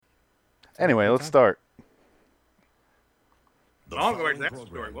Anyway, let's start. I'll go back to that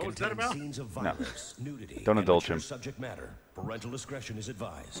story. What was that about? Scenes of violence, nudity, Don't and indulge mature him. subject matter. Parental discretion is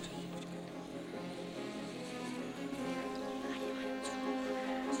advised.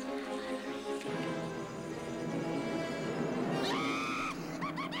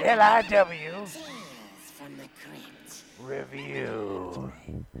 LIW From the crypt. review.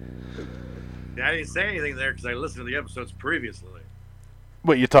 Yeah, I didn't say anything there because I listened to the episodes previously.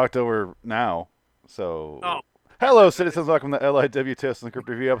 But you talked over now, so. Oh. Hello, citizens. Welcome to LIW Tales and Crypt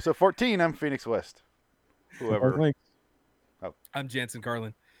Review, episode 14. I'm Phoenix West. Whoever. I'm Jansen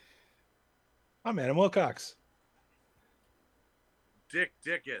Carlin. I'm Adam Wilcox. Dick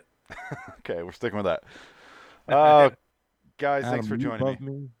it. Okay, we're sticking with that. Guys, Adam, thanks for are you joining above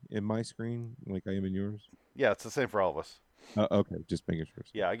me. me in my screen like I am in yours? Yeah, it's the same for all of us. Okay, just making sure.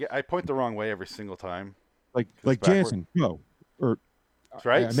 Yeah, I point the wrong way every single time. Like backward. Jansen, no. Or That's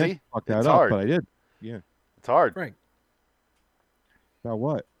right. I meant See? to fuck that It's up, hard. but I did. Yeah. It's hard. Frank. About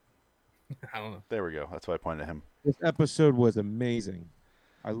what? I don't know. There we go. That's why I pointed at him. This episode was amazing.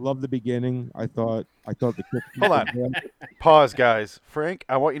 I love the beginning. I thought the Hold on. Pause, guys. Frank,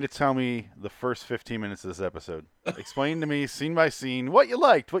 I want you to tell me the first 15 minutes of this episode. Explain to me, scene by scene, what you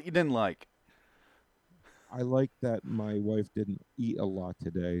liked, what you didn't like. I like that my wife didn't eat a lot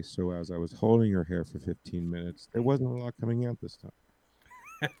today, so as I was holding her hair for 15 minutes, there wasn't a lot coming out this time.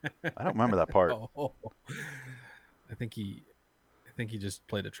 I don't remember that part. Oh. I think he just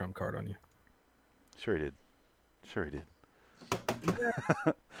played a trump card on you. Sure he did.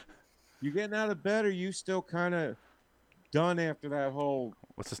 You getting out of bed, or you still kind of done after that whole...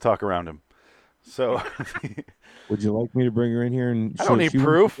 Let's just talk around him. So, Would you like me to bring her in here and... I don't need she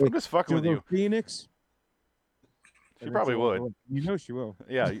proof. went- I'm just fucking with to you. Phoenix? She probably would. You know she will.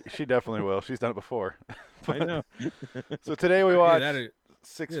 Yeah, she definitely will. She's done it before. I know. So today we Yeah, watched that or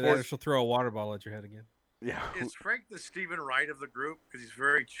 6 she'll throw a water bottle at your head again. Yeah. Is Frank the Stephen Wright of the group? Because he's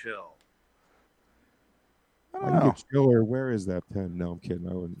very chill. I I don't can know. get chiller. Where is that pen? No, I'm kidding.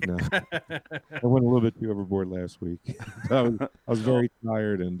 I wouldn't. No. I went a little bit too overboard last week. I was very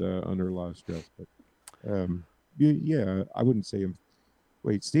tired and under a lot of stress. But yeah, I wouldn't say him.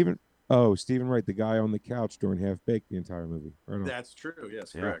 Wait, Stephen. Oh, Stephen Wright, the guy on the couch during Half Baked the entire movie. Right on. That's true.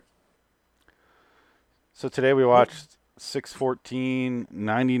 Yes, Yeah. correct. So today we watched 614,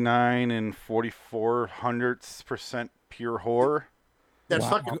 99 and 4400% pure horror. That's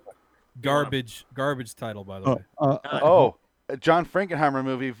Wow. fucking. Garbage title, by the way. Oh, a John Frankenheimer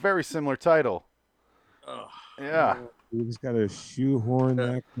movie, very similar title. Ugh. Yeah. We just got to shoehorn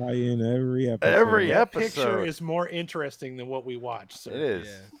that guy in every episode. Every That episode. picture is more interesting than what we watched. So. It is.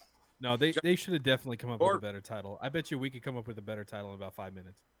 Yeah. No, they should have definitely come up Or- with a better title. I bet you we could come up with a better title in about 5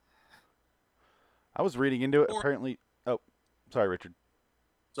 minutes. I was reading into it. Or- Apparently. Oh, sorry, Richard.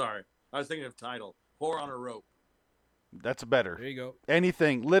 Sorry. I was thinking of title. Whore on a Rope. That's better. There you go.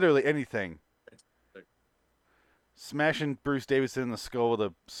 Anything, literally anything. Smashing Bruce Davidson in the skull with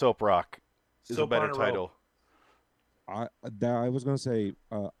a soap rock is Soap a better on a title. rope. I was gonna say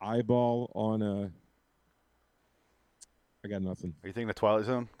eyeball on a. I got nothing. Are you thinking of Twilight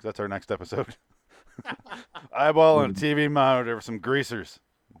Zone? Because that's our next episode. Eyeball on a TV monitor with some greasers.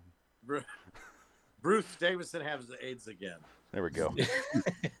 Bruce Davidson has the AIDS again. There we go.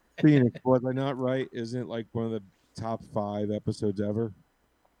 Phoenix, was I not right? Isn't it like one of the top 5 episodes ever?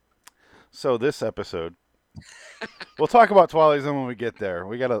 So this episode, we'll talk about Twilight Zone when we get there.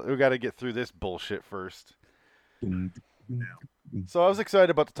 We gotta get through this bullshit first. So I was excited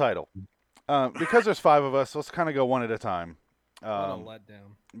about the title because there's 5 of us. Let's kind of go one at a time. What a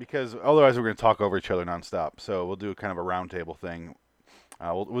letdown. Because otherwise we're going to talk over each other nonstop. So we'll do kind of a roundtable thing.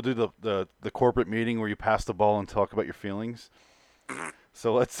 We'll do the corporate meeting where you pass the ball and talk about your feelings.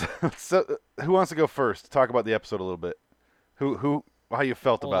 So let's. Who wants to go first? Talk about the episode a little bit. How you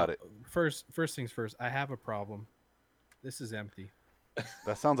felt Hold about on. it? First things first. I have a problem. This is empty.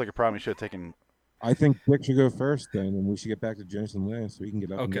 That sounds like a problem you should have taken. I think Dick should go first then, and we should get back to Jensen last so we can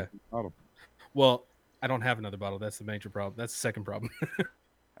get up and Okay. get the bottle. Well, I don't have another bottle. That's the major problem. That's the second problem.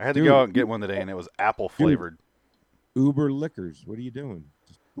 I had to Dude. go out and get one today, and it was apple flavored. Uber Liquors. What are you doing?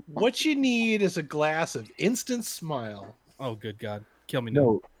 What you need is a glass of instant smile. Oh, good God. Kill me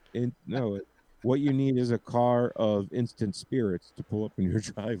now. No. What you need is a car of instant spirits to pull up in your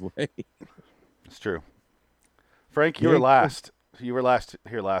driveway. It's true. Frank, you Yeah. were last. You were last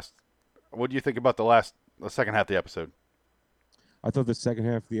here last. What do you think about the second half of the episode? I thought the second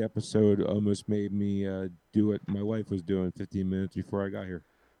half of the episode almost made me do what my wife was doing 15 minutes before I got here.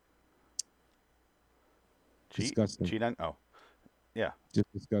 Disgusting. Cheat on? Oh, yeah.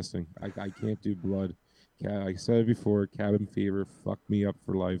 Just disgusting. I can't do blood. I said it before, cabin fever fucked me up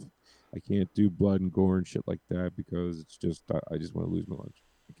for life. I can't do blood and gore and shit like that because it's just I just want to lose my lunch.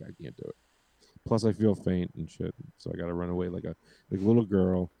 I can't do it. Plus, I feel faint and shit, so I got to run away like a little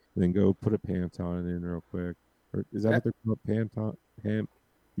girl, and then go put a Panton in real quick. Or is that what they're called? Panton,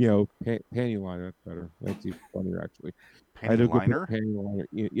 panty liner. That's better. That's even funnier actually. Panty liner? Panty liner.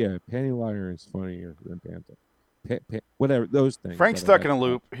 Yeah, panty liner is funnier than Panton. Whatever those things. Frank's stuck in a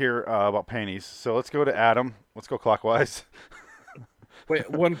loop here about panties, so let's go to Adam. Let's go clockwise. Wait,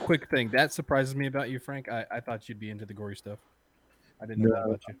 one quick thing that surprises me about you, Frank. I thought you'd be into the gory stuff. I didn't know that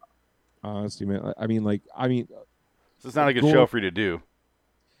about you. Honestly, man. I mean, This is not a good gore, show for you to do.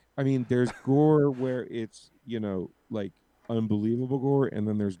 I mean, there's gore where it's like unbelievable gore, and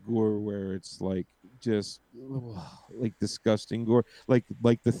then there's gore where it's like just like disgusting gore. Like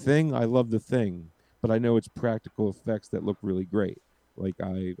The Thing. I love The Thing, but I know it's practical effects that look really great. Like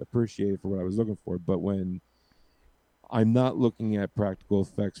I appreciate it for what I was looking for, but when I'm not looking at practical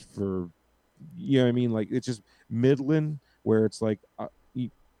effects for, what I mean? Like it's just middling where it's like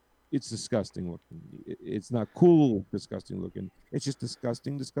it's disgusting looking. It's not cool, disgusting looking. It's just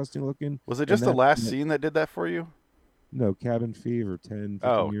disgusting looking. Was it just the last scene that did that for you? No, Cabin Fever 10,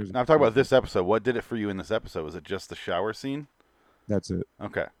 15 years ago. I'm talking about this episode. What did it for you in this episode? Was it just the shower scene? That's it.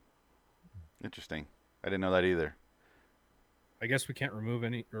 Okay. Interesting. I didn't know that either. I guess we can't remove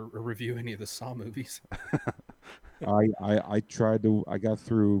any or review any of the Saw movies. I tried to. I got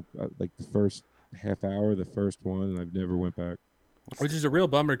through like the first half hour, the first one, and I've never went back. Which is a real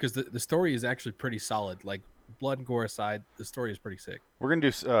bummer because the story is actually pretty solid. Like blood and gore aside, the story is pretty sick. We're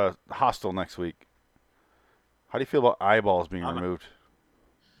gonna do Hostel next week. How do you feel about eyeballs being removed?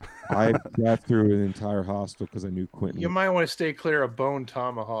 I got through an entire Hostel because I knew Quentin. You might want to stay clear of Bone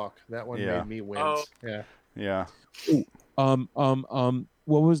Tomahawk. That one made me wince. Oh. Yeah. Yeah.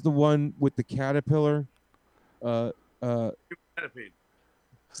 What was the one with the caterpillar? Centipede.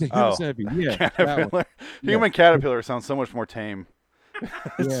 Human Centipede. Yeah, that one. Caterpillar. Human caterpillar sounds so much more tame.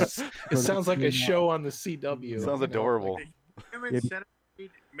 Yeah. It sounds like a show on the CW. Sounds adorable. Human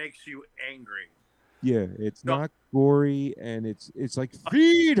centipede makes you angry. Yeah, it's not gory, and it's like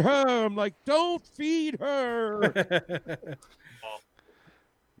feed her. I'm like, don't feed her.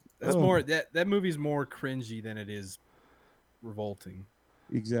 That's more that movie's more cringy than it is revolting.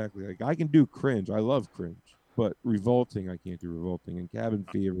 Exactly. Like I can do cringe. I love cringe, but revolting I can't do revolting. And Cabin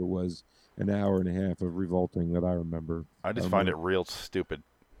Fever was an hour and a half of revolting that I remember. I just find it real stupid.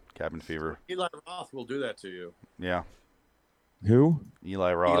 Cabin Fever. Eli Roth will do that to you. Yeah. Who?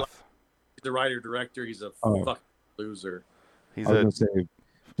 Eli Roth. He's the writer director. He's a fucking loser. I was gonna say,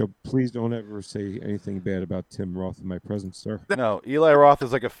 please don't ever say anything bad about Tim Roth in my presence, sir. No, Eli Roth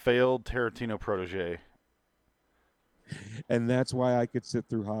is like a failed Tarantino protege. And that's why I could sit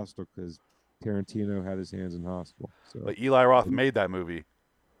through Hostel, because Tarantino had his hands in Hostel. So. But Eli Roth made that movie.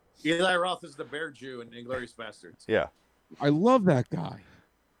 Eli Roth is the Bear Jew in Inglourious Bastards. Yeah. I love that guy.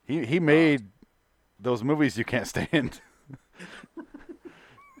 He made those movies you can't stand.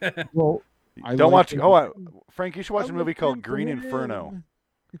 Well, don't watch. Hold on, Frank. You should watch a movie called Green Inferno.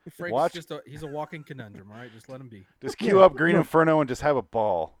 Frank's he's a walking conundrum. All right, just let him be. Just queue up Green Inferno and just have a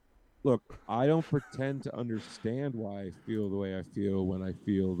ball. Look, I don't pretend to understand why I feel the way I feel when I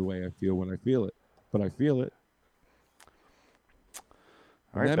feel the way I feel when I feel it, but I feel it.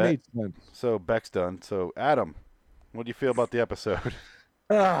 All right, that Beck. made sense. So Beck's done. So Adam, what do you feel about the episode?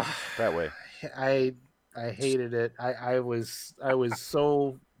 That way. I hated it. I was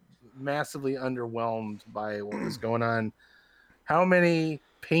so massively underwhelmed by what was going on. How many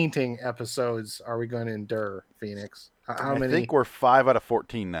painting episodes are we going to endure, Phoenix? How many? I think we're 5 out of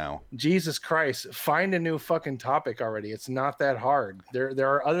 14 now. Jesus Christ, find a new fucking topic already. It's not that hard. There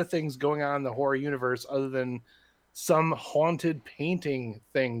are other things going on in the horror universe other than some haunted painting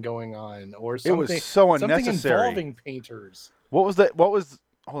thing going on or something. It was so something unnecessary. involving painters. What was that?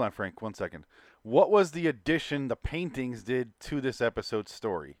 Hold on, Frank, 1 second. What was the addition the paintings did to this episode's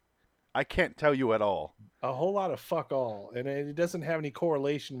story? I can't tell you at all. A whole lot of fuck all, and it doesn't have any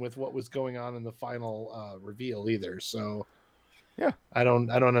correlation with what was going on in the final reveal either. So, yeah, I don't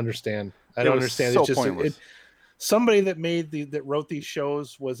understand. I don't understand. So it's just pointless. Somebody that wrote these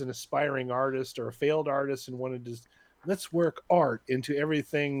shows was an aspiring artist or a failed artist and wanted to let's work art into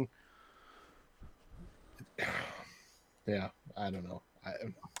everything. Yeah, I don't know.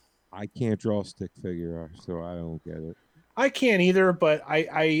 I can't draw a stick figure, so I don't get it. I can't either, but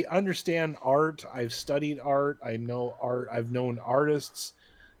I understand art. I've studied art. I know art. I've known artists.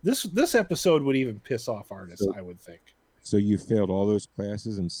 This episode would even piss off artists, I would think. So you failed all those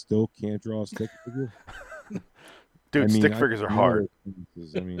classes and still can't draw a stick figure? Dude, stick figures are hard.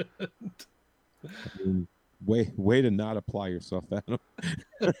 I mean, way to not apply yourself, Adam.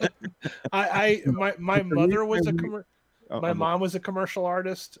 My mother was a my I'm- mom was a commercial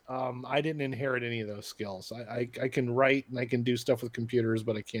artist. I didn't inherit any of those skills. I can write and I can do stuff with computers,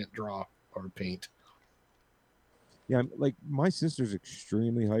 but I can't draw or paint. Yeah, like my sister's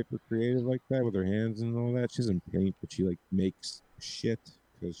extremely hyper creative like that with her hands and all that. She doesn't paint, but she like makes shit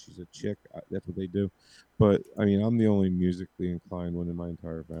because she's a chick. That's what they do. But I mean, I'm the only musically inclined one in my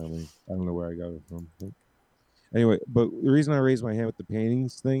entire family. I don't know where I got it from. But anyway, but the reason I raised my hand with the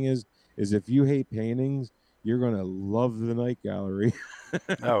paintings thing is if you hate paintings, you're gonna love the Night Gallery.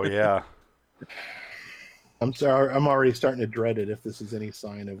 Oh yeah. I'm sorry. I'm already starting to dread it. If this is any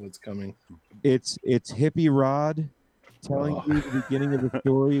sign of what's coming. It's Hippie Rod telling Oh. you the beginning of the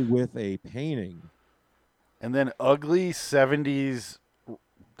story with a painting. And then ugly 70s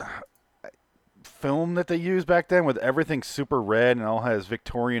film that they used back then with everything super red and all has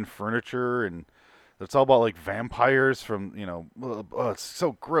Victorian furniture and it's all about like vampires from, it's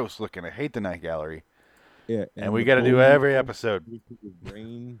so gross looking. I hate the Night Gallery. Yeah, And we the got to do golden every episode.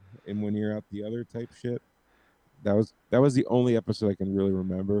 brain and when you're out the other type shit. That was the only episode I can really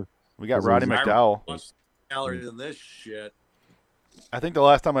remember. We got Because it Roddy was- McDowell. Less gallery than this shit. I think the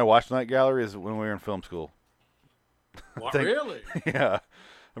last time I watched Night Gallery is when we were in film school. What, think- really? Yeah.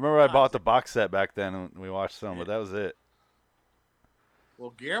 I remember I bought the box set back then and we watched some, but that was it.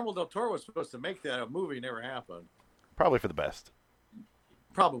 Well, Guillermo del Toro was supposed to make that. A movie never happened. Probably for the best.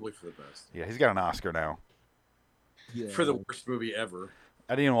 Probably for the best. Yeah, he's got an Oscar now. For the worst movie ever.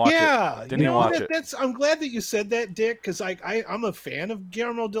 I didn't even watch Yeah, it. Didn't even watch it. That's. I'm glad that you said that, Dick, because I'm a fan of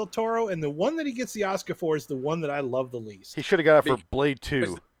Guillermo del Toro, and the one that he gets the Oscar for is the one that I love the least. He should have got it for Blade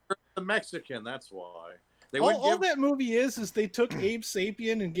 2. The Mexican, that's why. They All, wouldn't all give that movie is they took Abe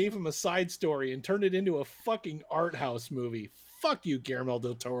Sapien and gave him a side story and turned it into a fucking art house movie. Fuck you, Guillermo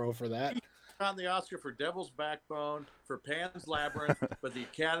del Toro, for that. on the Oscar for Devil's Backbone, for Pan's Labyrinth, but the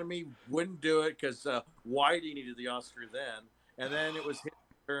Academy wouldn't do it because Whitey needed the Oscar then. And then it was his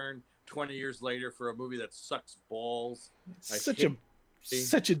turn 20 years later for a movie that sucks balls.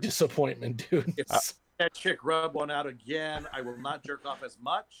 Such a disappointment, dude. If that chick rub one out again, I will not jerk off as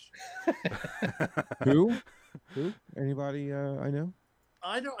much. Who? Anybody I know?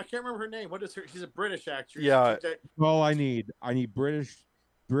 I can't remember her name. What is her? She's a British actress. Yeah. All I need British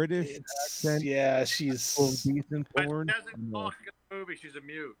accent. Yeah, she's decent But she porn. doesn't talk in the movie. She's a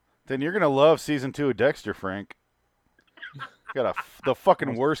mute. Then you're gonna love season 2 of Dexter, Frank. Got the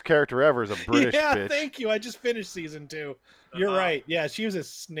fucking worst character ever is a British yeah, bitch. thank you. I just finished season 2. You're right. Yeah, she was a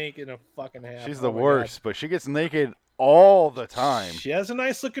snake in a fucking hat. She's Oh the my worst, but she gets naked all the God. time. She has a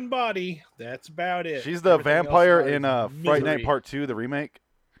nice looking body. That's about it. She's the Everything else vampire is in Fright Night misery. Part 2, the remake.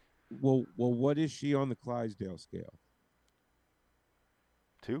 Well, what is she on the Clydesdale scale?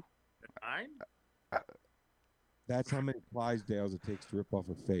 2? 9? That's how many Clydesdales it takes to rip off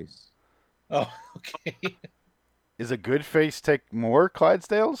a face. Oh, okay. Is a good face take more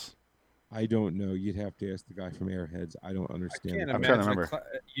Clydesdales? I don't know. You'd have to ask the guy from Airheads. I don't understand. Can't I'm trying to imagine remember.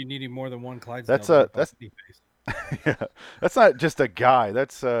 you needing more than one Clydesdale. That's to rip off that's any face. yeah. That's not just a guy.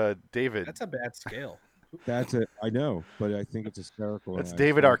 That's David. That's a bad scale. That's it. I know, but I think it's hysterical. That's and I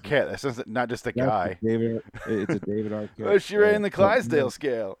David think Arquette. That's not just a that's guy. David. It's a David Arquette. What's she in the but Clydesdale no,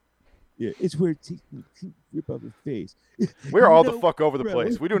 scale? Yeah, it's where it takes me to rip off a face. We're all You the know, fuck over the bro,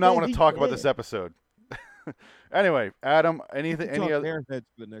 place. We do not want to talk about yeah. this episode. Anyway, Adam, We anything can talk any other, Airheads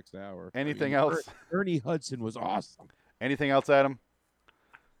for the next hour. anything I mean, else? Ernie Hudson was awesome. Anything else, Adam?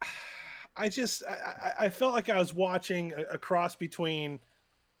 I felt like I was watching a cross between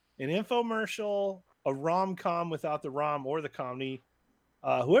an infomercial, a rom-com without the rom or the comedy.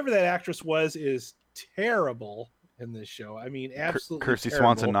 Whoever that actress was is terrible in this show. I mean, absolutely Kirsty terrible.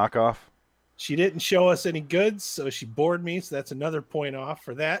 Swanson knockoff. She didn't show us any goods, so she bored me. So that's another point off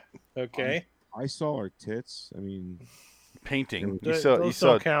for that. Okay. I saw her tits. I mean, Painting. You Those saw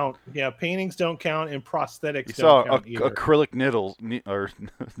don't count. Yeah, paintings don't count, and prosthetics you don't saw count either. acrylic nipples.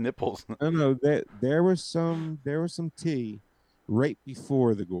 no, there was some tea right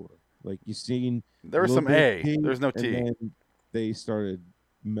before the gore. Like you seen, There was a some little bit A. of tea, There's no and T. then they started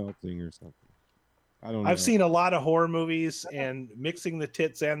melting or something. I don't know. I've seen a lot of horror movies, and mixing the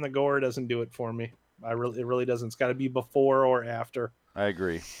tits and the gore doesn't do it for me. It really doesn't. It's got to be before or after. I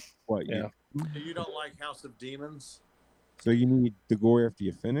agree. What? Yeah. You don't like House of Demons? So you need the gore after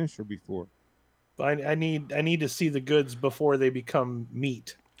you finish or before? I need to see the goods before they become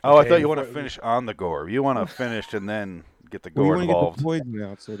meat. Oh, I Okay, thought you want to before- finish on the gore. You want to finish and then get the Well, you gore want to get involved. the poison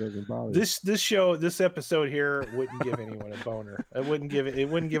out so it doesn't bother. you. This episode here wouldn't give anyone a boner. It wouldn't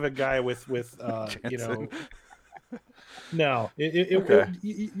give a guy with you know. Jensen. No, Okay.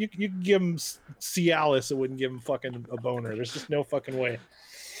 you could give him Cialis, it wouldn't give him fucking a boner. There's just no fucking way.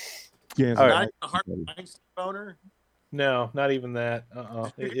 Yeah, All right. Not a Harvey Weinstein boner. No, not even that.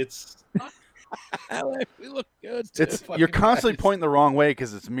 It's We look good. It's you're constantly pointing the wrong way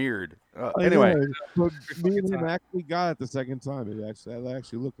because it's mirrored. I Anyway, know, but me and him time. actually got it the second time. That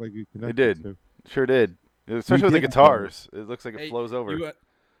actually looked like we connected. did. too. sure did. Especially with the did. guitars. It looks like it Hey, flows over.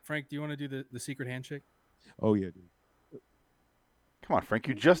 Frank, do you want to do the secret handshake? Oh yeah, dude. Come on, Frank.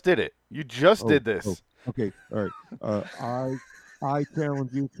 You just did it. You just did this. Okay, all right. I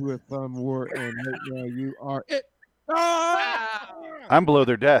challenge you to a thumb war, and right now you are it. I'm below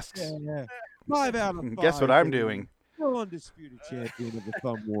their desks. Yeah. 5 out of 5. Guess what I'm baby. doing? You're undisputed champion of the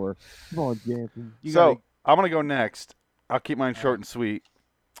thumb war. Come on, Jansen. You So gotta- I'm gonna go next. I'll keep mine short and sweet.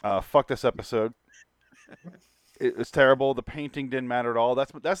 Fuck this episode. It was terrible. The painting didn't matter at all.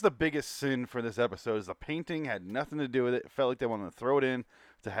 That's the biggest sin for this episode. Is the painting had nothing to do with it. It felt like they wanted to throw it in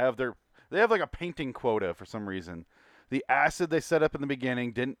to have they have like a painting quota for some reason. The acid they set up in the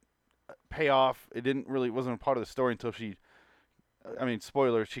beginning didn't pay off. It wasn't a part of the story until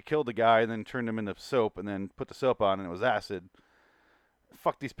spoiler, she killed the guy and then turned him into soap and then put the soap on and it was acid.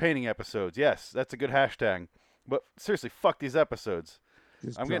 Fuck these painting episodes. Yes, that's a good hashtag. But seriously, fuck these episodes.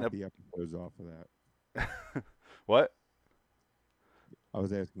 just I'm drop getting the episodes off of that. What? I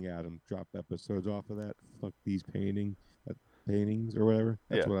was asking Adam, drop episodes off of that. Fuck these paintings or whatever.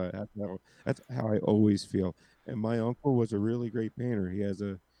 That's Yeah. that's how I always feel. And my uncle was a really great painter. He has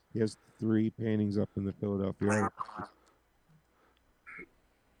 3 paintings up in the Philadelphia Art.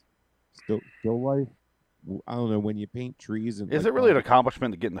 Still life. I don't know, when you paint trees and Is it really an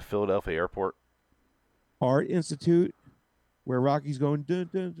accomplishment to get in the Philadelphia airport? Art Institute where Rocky's going dun,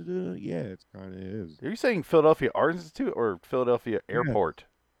 dun, dun, dun. Yeah, it kind of is. Are you saying Philadelphia Art Institute or Philadelphia Airport?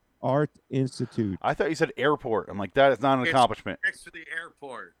 Art Institute. I thought you said airport. I'm like, that is not an It's accomplishment. Next to the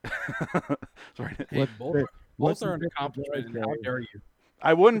airport. Sorry. Hey, both what's are the an accomplishment. And how dare you?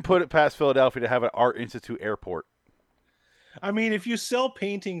 I wouldn't put it past Philadelphia to have an Art Institute airport. I mean, if you sell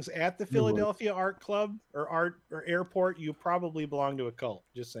paintings at the would. Philadelphia Art Club or airport, you probably belong to a cult.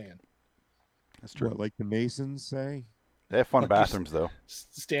 Just saying. That's true. What, like the Masons say? They have fun Like just- bathrooms, though.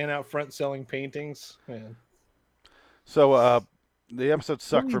 Stand out front selling paintings. Man. So the episode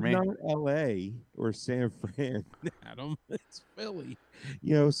sucked for me. Philly's not L.A. or San Fran. Adam, it's Philly.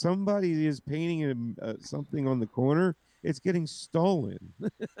 You know, somebody is painting something on the corner. It's getting stolen.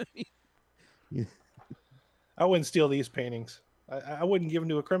 I wouldn't steal these paintings. I wouldn't give them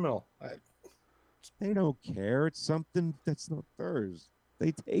to a criminal. They don't care. It's something that's not theirs.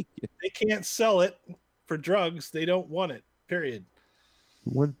 They take it. They can't sell it for drugs. They don't want it. Period.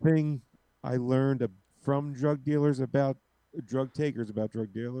 One thing I learned from drug dealers about drug takers about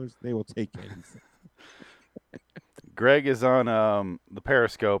drug dealers, they will take anything. Greg is on the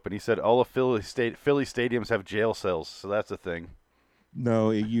Periscope, and he said all of Philly stadiums have jail cells, so that's a thing. No,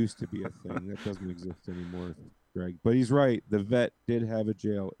 it used to be a thing. That doesn't exist anymore, Greg. But he's right. The vet did have a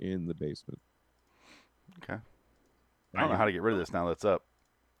jail in the basement. Okay. I don't know how to get rid of this now that's up.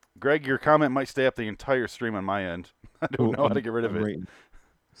 Greg, your comment might stay up the entire stream on my end. I don't know how to get rid of I'm it. right in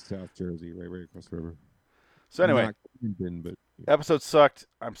South Jersey, right across the river. So anyway, Not Clinton, but episode sucked.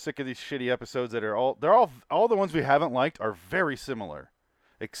 I'm sick of these shitty episodes that are all the ones we haven't liked are very similar,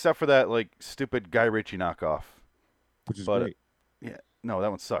 except for that like stupid Guy Ritchie knockoff. which is But, great. Yeah, no, that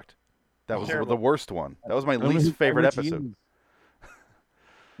one sucked. That was Terrible. the worst one. That was my I don't know least who favorite Guy Ritchie episode. is.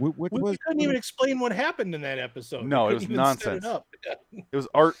 Which We was couldn't even explain what happened in that episode. No, We it was couldn't even set nonsense. it up. It was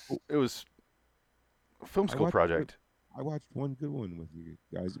art. It was a film I school watched project. I watched one good one with you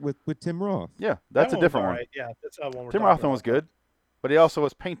guys with Tim Roth. Yeah, that's That a was different all one. right. Yeah, that's not one we're Tim talking Roth one was about. good, but he also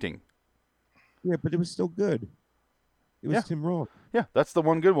was painting. Yeah, but it was still good. It was Yeah. Tim Roth. Yeah, that's the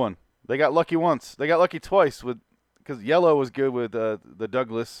one good one. They got lucky once. They got lucky twice because Yellow was good with the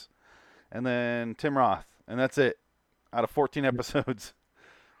Douglas, and then Tim Roth, and that's it out of 14 episodes.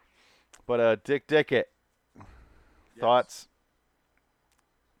 But Dick Dickett, thoughts?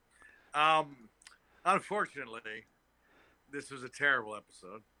 Unfortunately, this was a terrible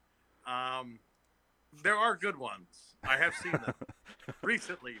episode. There are good ones. I have seen them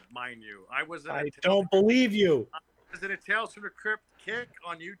recently, mind you. I was in I don't believe you. a Tales from the Crypt kick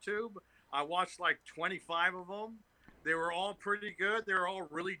on YouTube. I watched like 25 of them. They were all pretty good. They were all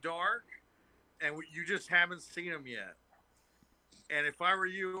really dark, and you just haven't seen them yet. And if I were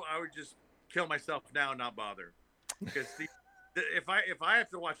you, I would just kill myself now and not bother. Because if I have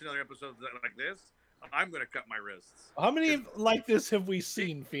to watch another episode like this, I'm going to cut my wrists. How many like this have we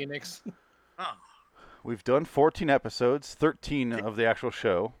seen, Phoenix? Oh, We've done 14 episodes, 13 of the actual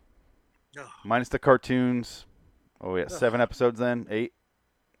show, oh. minus the cartoons, Oh, we got 7 episodes then? 8?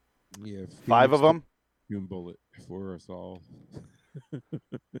 Yeah, 5 of them? Fume bullet for us all.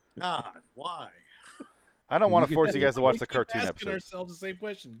 God, why? I don't want to You force get- you guys to watch We the keep cartoon asking episodes. ourselves the same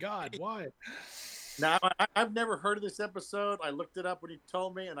question. God, why? Now, I've never heard of this episode. I looked it up when he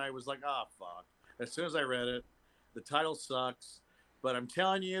told me, and I was like, "Ah, fuck." As soon as I read it, the title sucks. But I'm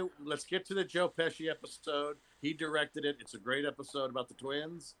telling you, let's get to the Joe Pesci episode. He directed it. It's a great episode about the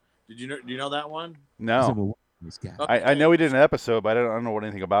twins. Do you know that one? No. This guy. I know we did an episode, but I don't know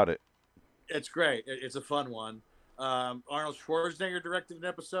anything about it. It's great. It's a fun one. Arnold Schwarzenegger directed an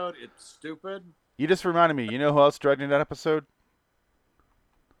episode. It's stupid. You just reminded me. You know who else directed that episode?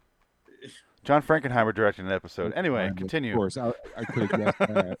 John Frankenheimer directed an episode. Anyway, Of continue. course, I could have guessed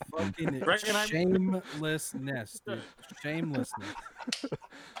that. Fucking Frankenheimer- shamelessness, dude. Shamelessness.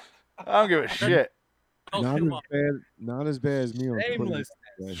 I don't give a shit. Joel Not as Schumacher. bad. Not as bad as me on Twitter.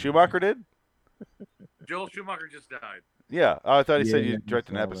 Shamelessness. Schumacher did? Joel Schumacher just died. Yeah. Oh, I thought he said Yeah, you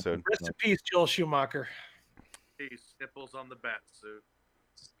directed an I saw that. episode. Rest in peace, Joel Schumacher. He's nipples on the bat suit.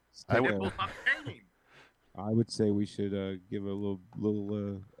 I Yeah, would- Nipples on painting. I would say we should give a little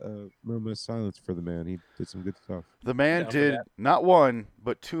moment of silence for the man. He did some good stuff. The man Down for did that. not 1,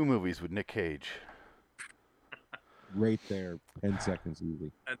 but 2 movies with Nick Cage. Right there, 10 seconds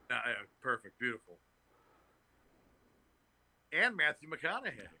easy. And, perfect, beautiful. And Matthew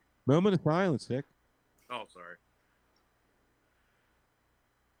McConaughey. Moment of silence, Nick. Oh, sorry.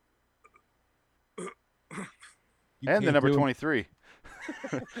 You And the can't number do it. 23.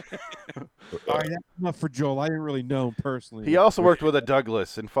 All right, that's enough for Joel. I didn't really know him personally. He also worked with a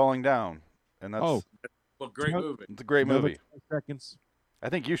Douglas in Falling Down. And that's Oh. Well, great Nope. movie. it's a great Another movie. 10 seconds. I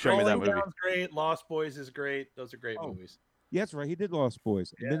think you showed me that Rolling movie. Down's great. Lost Boys is great. Those are great Oh. movies. Yeah, that's right. He did Lost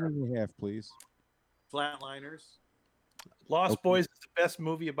Boys. A Yeah. minute and a half, please. Flatliners. Lost Okay. Boys is the best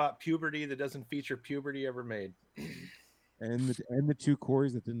movie about puberty that doesn't feature puberty ever made. And the 2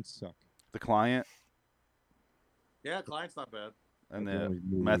 Corys that didn't suck. The Client Yeah, Client's not bad. and That's the always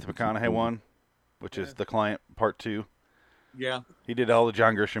movies Matthew that you McConaughey do. one, which is The Client Part 2. Yeah. He did all the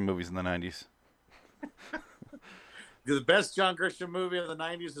John Grisham movies in the 90s. The best John Grisham movie of the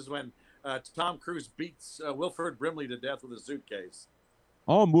 90s is when Tom Cruise beats Wilford Brimley to death with a suitcase.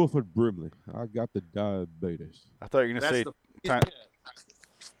 I'm Wilford Brimley. I got the diabetes. I thought you were going to That's say, the time-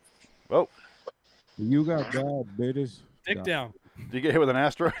 oh, You got diabetes? Dick down. did you get hit with an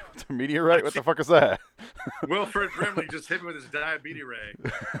asteroid? With a meteorite? What the fuck is that? Wilford Brimley just hit me with his diabetes ray.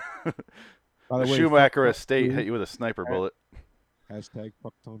 By The the way, Schumacher fuck estate Cruise. hit you with a sniper bullet. Hashtag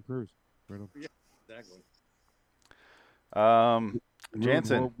fuck Tom Cruise. Right on. Exactly.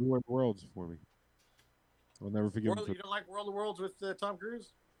 Jansen. Ruined worlds for me. I'll never forgive World, him. you don't like World of Worlds with Tom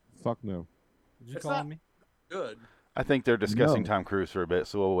Cruise? Fuck no. Did you It's call not- me? Good. I think they're discussing No. Tom Cruise for a bit,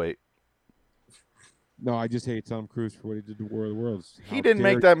 so we'll wait. No, I just hate Tom Cruise for what he did to War of the Worlds. He How didn't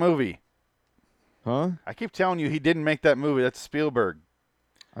dare make that movie. Huh? I keep telling you, he didn't make that movie. That's Spielberg.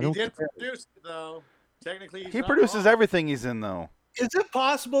 I He don't. did produce it, though. Technically, he's He not produces wrong. everything he's in, though. Is it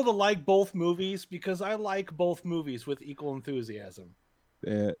possible to like both movies? Because I like both movies with equal enthusiasm.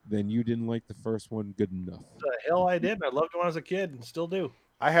 Then you didn't like the first one good enough. The hell I did. I loved it when I was a kid and still do.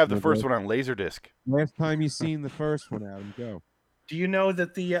 I have the No, first bro. one on Laserdisc. Last time you seen the first one, Adam, go. Do you know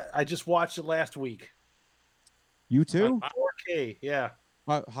that I just watched it last week? You too? 4K, yeah.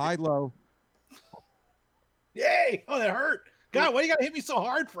 High, low. Yay! Oh, that hurt. God, why you gotta hit me so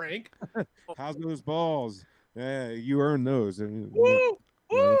hard, Frank? How's those balls? Yeah, you earned those. I mean, Woo!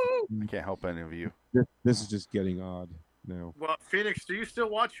 Woo! I can't help any of you. this is just getting odd now. Well, Phoenix, do you still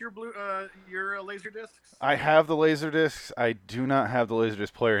watch your laser discs? I have the Laserdiscs. I do not have the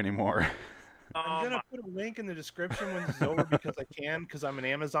Laserdisc player anymore. I'm gonna put a link in the description when it's over because I can, because I'm an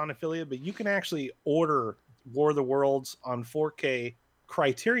Amazon affiliate. But you can actually order War of the Worlds on 4K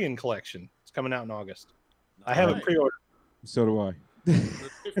Criterion Collection. It's coming out in August. I have it Nice. pre-ordered. So do I. The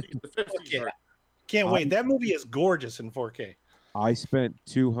 50s Yeah. version. Can't wait. That movie is gorgeous in 4K. I spent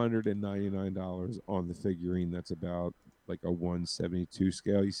 $299 on the figurine. That's about like a 1/72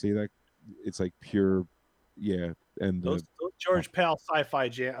 scale. You see that? It's like pure, yeah. And Those George Pal sci-fi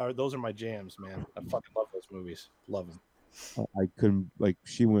those are my jams, man. I fucking love those movies. Love them. I couldn't like.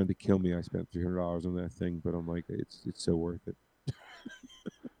 She wanted to kill me. I spent $300 on that thing, but I'm like, it's so worth it.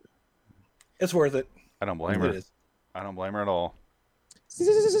 It's worth it. I don't blame It her. is. I don't blame her at all.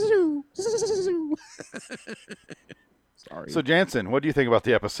 Sorry. So, Jansen, what do you think about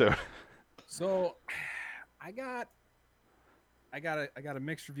the episode? So, I got a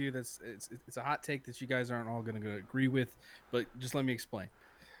mixed review. It's a hot take that you guys aren't all going to agree with, but just let me explain.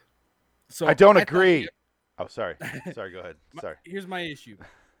 So I don't thought agree. Oh, sorry. Sorry, go ahead. Sorry. Here's my issue.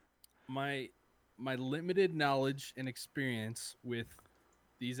 My my limited knowledge and experience with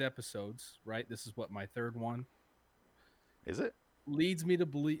these episodes, right? This is what, my third one, Is it? leads me to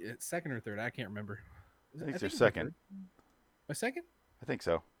believe second or third. I can't remember. I think it's your my second. third. My second? I think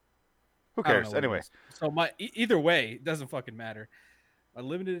so. Who I don't cares? know what it Anyway, is. So either way, it doesn't fucking matter. My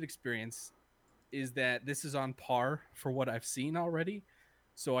limited experience is that this is on par for what I've seen already.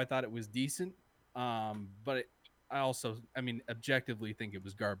 So I thought it was decent. But I also, objectively think it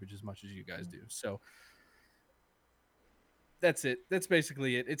was garbage as much as you guys do. So that's it. That's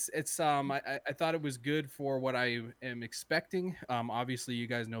basically it. I thought it was good for what I am expecting. Obviously you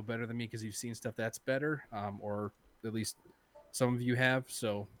guys know better than me because you've seen stuff that's better, or at least some of you have.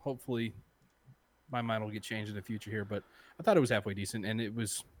 So hopefully my mind will get changed in the future here, but I thought it was halfway decent and it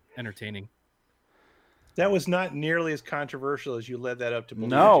was entertaining. That was not nearly as controversial as you led that up to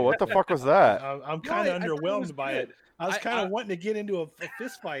believe. no, what the fuck was that? I'm kind of I thought it was underwhelmed by good. it. I was kind I- of wanting to get into a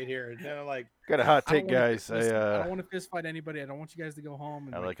fist fight here, and then I'm like, Got a hot I don't take, wanna- guys. listen, I I don't want to fist fight anybody. I don't want you guys to go home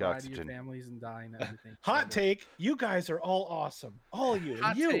and I like cry to oxygen. your families and die and everything. hot take, you guys are all awesome. All of you.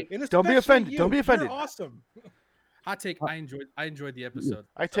 Hot You. take. And Don't be especially offended. you. Don't be offended. You're awesome. Hot take. I enjoyed the episode.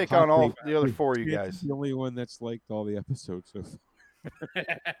 I take Hot on all take. the other four of you Chance's guys. the only one that's liked all the episodes so far.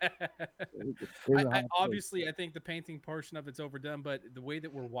 Obviously, I think the painting portion of it's overdone, but the way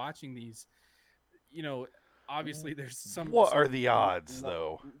that we're watching these, obviously there's some. What some- are the odds,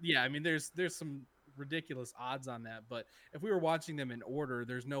 though? Yeah, there's some ridiculous odds on that, but if we were watching them in order,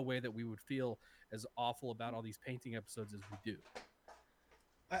 there's no way that we would feel as awful about all these painting episodes as we do.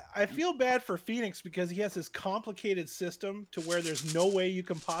 I feel bad for Phoenix because he has this complicated system to where there's no way you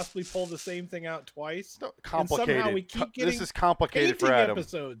can possibly pull the same thing out twice. No, And somehow complicated. we keep This getting is complicated for painting Adam.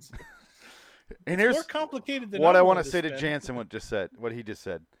 episodes. And More here's complicated than what I want to say to Jansen. What he just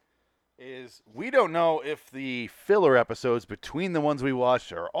said is we don't know if the filler episodes between the ones we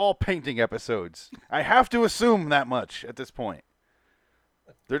watched are all painting episodes. I have to assume that much at this point.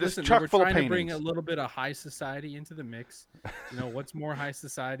 They're just Listen, chock we're full of trying to bring paintings. a little bit of high society into the mix. What's more high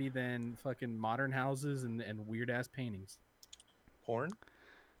society than fucking modern houses and weird ass paintings? Porn.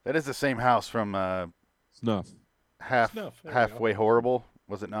 That is the same house from Snuff. Half Snuff, there we Halfway Horrible,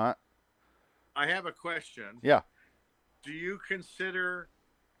 was it not? I have a question. Yeah. Do you consider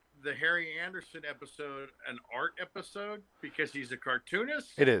the Harry Anderson episode an art episode because he's a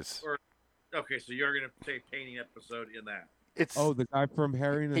cartoonist? It is. Okay, so you're going to say painting episode in that. It's Oh, the guy from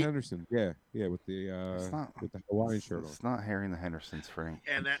Harry and the He- Henderson. Yeah, with the It's not- Hawaiian shirt on. It's not Harry and the Hendersons, Frank.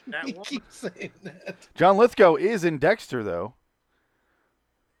 And that You one, keep saying that. John Lithgow is in Dexter, though.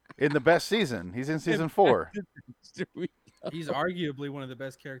 In the best season. He's in season 4. He's arguably one of the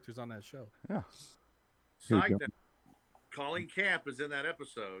best characters on that show. Here side you go. note, Colleen Camp is in that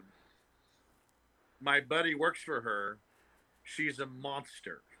episode. My buddy works for her. She's a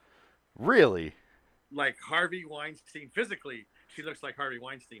monster. Really? Like Harvey Weinstein. Physically, she looks like Harvey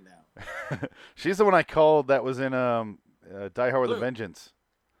Weinstein now. She's the one I called that was in Die Hard with a Blue. Vengeance.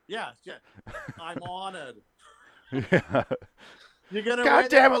 Yeah. I'm honored. Yeah. You're gonna God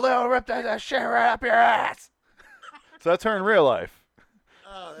win damn it, Lil, rip that shit right up your ass. So that's her in real life.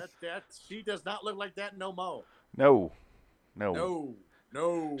 Oh, that she does not look like that no more. No.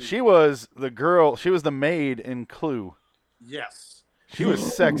 No. She was the girl. She was the maid in Clue. Yes. She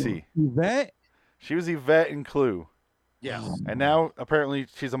was sexy. Yvette? She was Yvette in Clue. Yes. And now, apparently,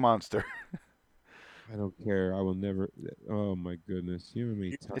 she's a monster. I don't care. I will never. Oh my goodness, you and me.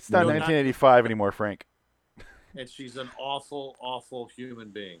 It's not No, 1985 anymore, Frank. And she's an awful, awful human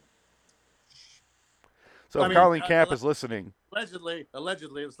being. So I if mean, Colleen Camp is listening,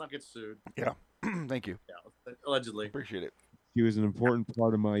 Allegedly, let's not get sued. thank you. Yeah, allegedly. Appreciate it. She was an important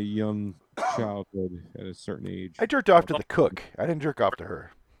part of my young childhood at a certain age. I jerked off to the cook. I didn't jerk off to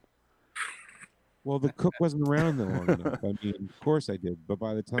her. Well, the cook wasn't around that long enough. I mean, of course I did, but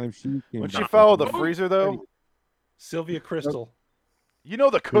by the time she came, When she back- fell out of the freezer, though, Sylvia Crystal. you know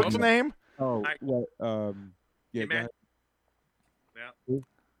the cook's name? Oh, I- what? Yeah, Hey, go man. ahead.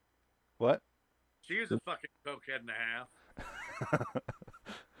 What? She was a fucking cokehead and a half.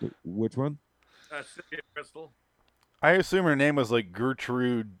 Which one? Cynthia Crystal. I assume her name was like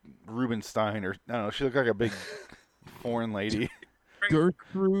Gertrude Rubenstein, or I don't know. She looked like a big foreign lady.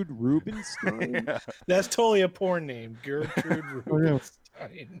 Gertrude Rubenstein. Yeah. That's totally a porn name. Gertrude Oh, yeah.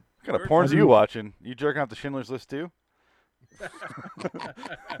 Rubenstein. What kind of porns are you watching? You jerking off the Schindler's List too?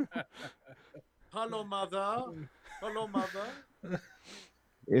 Hello, mother. Hello, mother.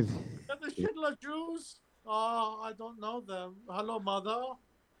 If Are the Schindler Jews? Oh, I don't know them. Hello, mother.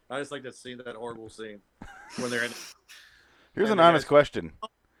 I just like that scene, that horrible scene when they're in. Here's And an the honest guys- question: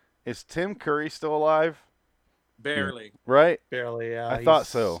 is Tim Curry still alive? Barely. Right? Barely, yeah. I thought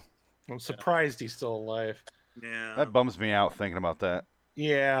so. I'm surprised he's still alive. Yeah. That bums me out thinking about that.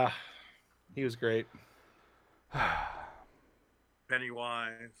 Yeah, he was great.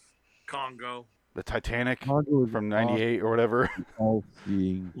 Pennywise, Congo. The Titanic Congo was from '98 or whatever. all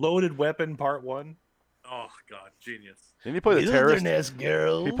seeing. Loaded Weapon Part 1. Oh God, genius. Didn't he play the terrorist? Wilderness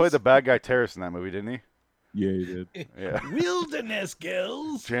Girls. He played the bad guy terrorist in that movie, didn't he? Yeah, he did. Yeah. Wilderness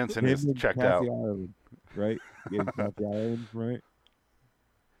Girls. Jansen Him is and checked Kathy out. Ireland, right? Yeah, Kathy Ireland, right?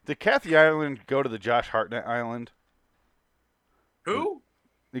 Did Kathy Ireland go to the Josh Hartnett Island? Who?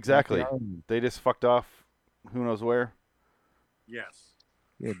 Exactly. Kathy Ireland. They just fucked off. Who knows where? Yes.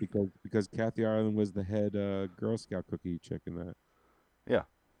 Yeah, because Kathy Ireland was the head Girl Scout cookie chick in that. Yeah.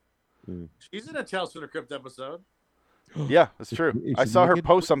 Yeah. She's in a Tales from the Crypt episode. Yeah, that's true. Is I she saw her naked?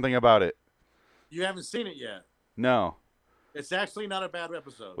 post something about it. You haven't seen it yet. No. It's actually not a bad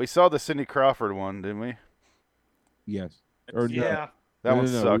episode. We saw the Cindy Crawford one, didn't we? Yes. Or no, Yeah, That No, one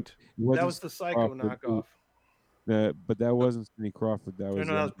no, no. sucked. it that wasn't was the Psycho Crawford. knockoff. But that wasn't Cindy Crawford. That No, was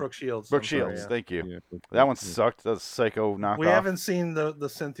no, that was Brooke Shields. Brooke I'm sorry, Shields, yeah. thank you. yeah, Brooke That one Shields, yeah. sucked. That's psycho knockoff. We haven't seen the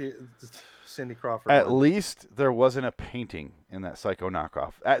Cindy Crawford. At one. least there wasn't a painting in that psycho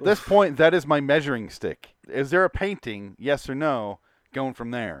knockoff. At this point, that is my measuring stick. Is there a painting? Yes or no? Going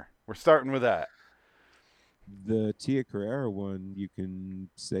from there. We're starting with that. The Tia Carrera one, you can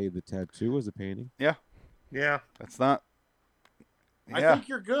say the tattoo was a painting. Yeah, That's not. I Yeah, think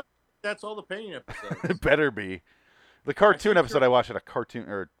you're good. That's all the painting episodes. it better be. The cartoon think episode you're- I watched had a cartoon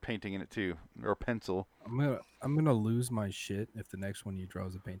or painting in it too, or a pencil. I'm gonna lose my shit if the next one you draw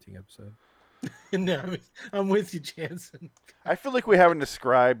is a painting episode. no, I'm with you, Jansen. I feel like we haven't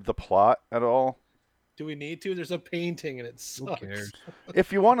described the plot at all. Do we need to? There's a painting and it Who sucks. cares?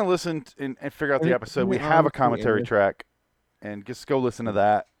 If you want to listen and figure out the And episode, we we have a honestly, commentary Eric- track, and just go listen to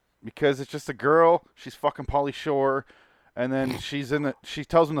that because it's just a girl. She's fucking Pauly Shore, and then she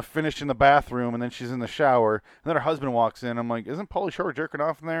tells him to finish in the bathroom, and then she's in the shower, and then her husband walks in. I'm like, isn't Pauly Shore jerking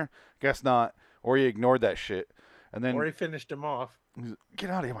off in there? Guess not. Or he ignored that shit, and then Or he finished him off. he's, get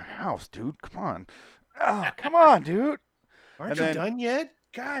out of my house, dude. Come on. Oh, come on, dude. Aren't And you then- done yet?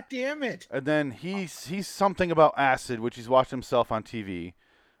 God damn it! And then he's something about acid, which he's watched himself on TV.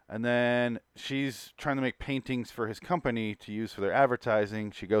 And then she's trying to make paintings for his company to use for their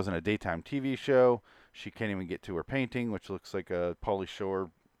advertising. She goes on a daytime TV show. She can't even get to her painting, which looks like a Pauly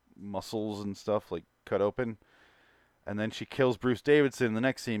Shore muscles and stuff, like cut open. And then she kills Bruce Davidson in the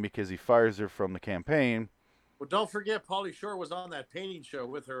next scene because he fires her from the campaign. Well, don't forget, Pauly Shore was on that painting show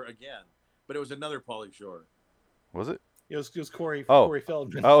with her again, but it was another Pauly Shore. Was it? It was Corey Oh.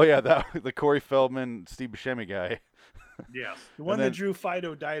 Feldman. Oh, yeah, the Corey Feldman, Steve Buscemi guy. Yes. The one then- that drew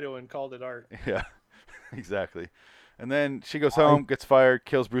Fido Dido and called it art. Yeah, exactly. And then she goes home, gets fired,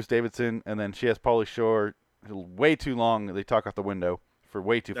 kills Bruce Davidson, and then she has Pauly Shore way too long. They talk out the window for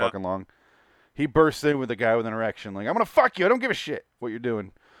way too Yeah. fucking long. He bursts in with a guy with an erection, like, I'm going to fuck you. I don't give a shit what you're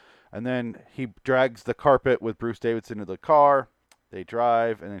doing. And then he drags the carpet with Bruce Davidson to the car. They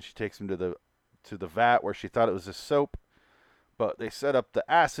drive, and then she takes him to the vat where she thought it was a soap. But they set up the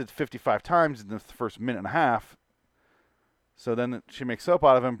acid 55 times in the first minute and a half. So then she makes soap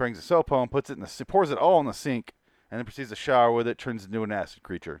out of him, brings the soap home, puts it pours it all in the sink, and then proceeds to shower with it, turns into an acid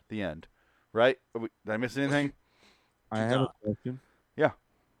creature. The end. Right? Did I miss anything? I have a question. Yeah.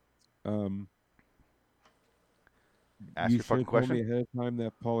 Ask You your fucking should have told me question. ahead of time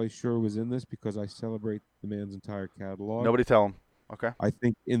that Pauly Shore was in this because I celebrate the man's entire catalog. Nobody tell him. Okay. I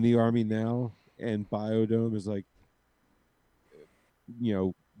think In the Army Now and Biodome is like,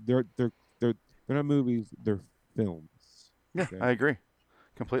 they're not movies, they're films. Yeah, Okay? I agree.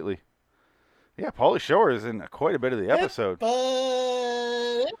 Completely. Yeah, Pauly Shore is in quite a bit of the episode.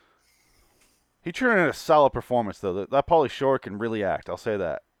 But He turned in a solid performance, though. That Pauly Shore can really act. I'll say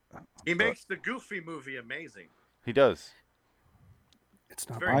that. He makes the Goofy movie amazing. He does. It's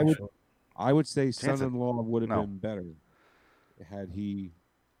not. Very I would, Pauly Shore. I would say Jansen. Son-in-Law would have No. been better had he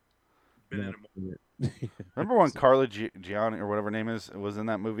Been in not a been it. Remember when Carla Gianni, or whatever her name is, was in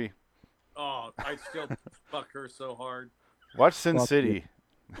that movie? Oh, I still fuck her so hard. Watch Sin Fuck City.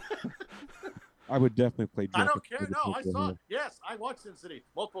 I would definitely play I don't Jessica care. the No, I Crystal saw Hill. it. Yes, I watched Sin City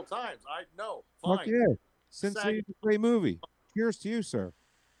multiple times. I know. Fuck Fine. yeah. Sin Sag- City is a great movie. Cheers to you, sir.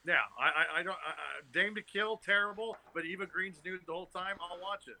 Yeah, I don't. Dame to Kill, terrible, but Eva Green's nude the whole time. I'll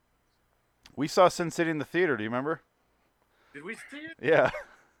watch it. We saw Sin City in the theater. Do you remember? Did we see it? Yeah.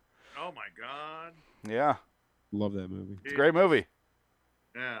 Oh my god. Yeah. Love that movie. It's a great movie.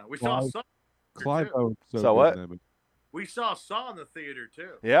 Yeah, we saw Clive- Saw. Clive too. Owen. So So good what? in that movie. We saw Saw in the theater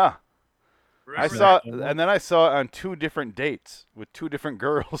too. Yeah. I Remember saw, that? and then I saw it on 2 different dates with 2 different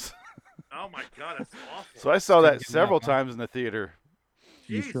girls. Oh my god, that's awful. So I saw Gotta that get several that, huh? times in the theater.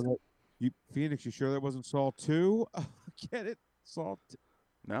 You Jeez. sure Phoenix, you sure that wasn't Saul 2? Get it? Saul.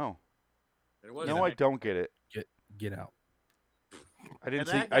 No. It was No, I don't get it. Get out. I didn't And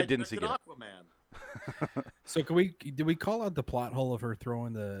see. that I guy didn't see directed it. Aquaman. So did we call out the plot hole of her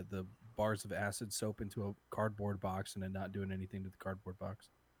throwing the bars of acid soap into a cardboard box and then not doing anything to the cardboard box?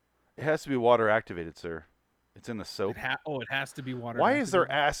 It has to be water activated, sir. It's in the soap. It has to be water. Why is there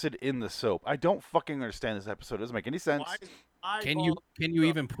activated? acid in the soap? I don't fucking understand this episode. It doesn't make any sense. Can you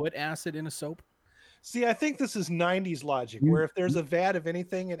even put acid in a soap? See, I think this is 90s logic, where if there's a vat of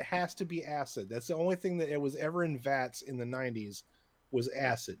anything, it has to be acid. That's the only thing that it was ever in vats in the 90s was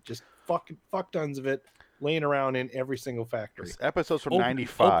acid. Just fuck tons of it laying around in every single factory. This episode's from Open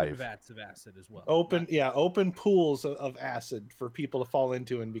 '95. vats of acid as well. Open pools of acid for people to fall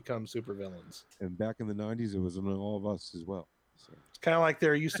into and become supervillains. And back in the 90s, it was on all of us as well. So. It's kind of like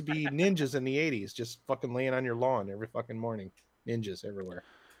there used to be ninjas in the 80s, just fucking laying on your lawn every fucking morning. Ninjas everywhere.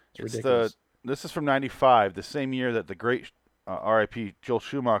 It's ridiculous. This is from '95, the same year that the great R.I.P. Joel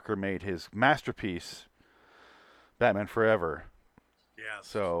Schumacher made his masterpiece, Batman Forever. Yeah.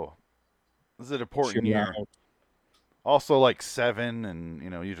 So this is an important Chill year. out. Also, like Seven and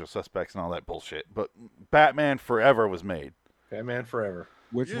Usual Suspects and all that bullshit. But Batman Forever was made. Batman Forever.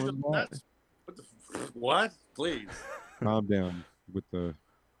 Which Usually one? that's- What? Please. Calm down with the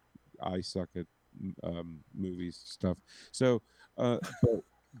I suck at movies stuff. So,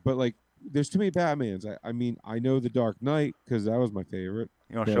 but like, there's too many Batmans. I mean, I know The Dark Knight because that was my favorite.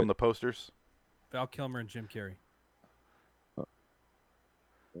 You want to show them the posters? Val Kilmer and Jim Carrey.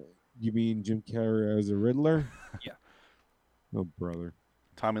 You mean Jim Carrey as a Riddler? Yeah. Oh, brother.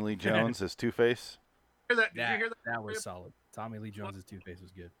 Tommy Lee Jones as Two-Face. Did you hear that? That was solid. Tommy Lee Jones' Two-Face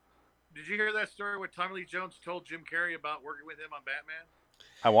was good. Did you hear that story where Tommy Lee Jones told Jim Carrey about working with him on Batman?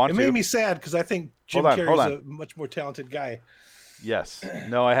 I want It to. made me sad because I think Jim Hold Carrey's on. a much more talented guy. Yes.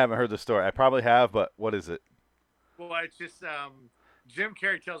 No, I haven't heard the story. I probably have, but what is it? Well, it's just Jim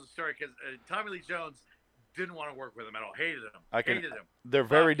Carrey tells the story because Tommy Lee Jones didn't want to work with him at all. Hated him. Hated him. They're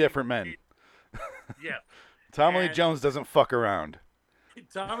very Fuck, different men. Yeah. Tommy Lee And- Jones doesn't fuck around.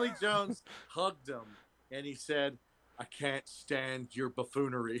 Tommy Lee Jones hugged him and he said, "I can't stand your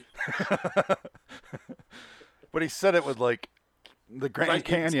buffoonery." But he said it with like the Grand Like,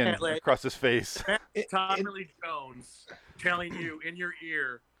 Canyon exactly. across his face. Tommy Lee Jones telling you in your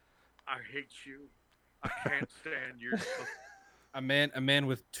ear, "I hate you. I can't stand your." A man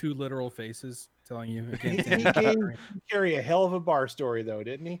with two literal faces telling you. He gave Jim Carrey a hell of a bar story, though,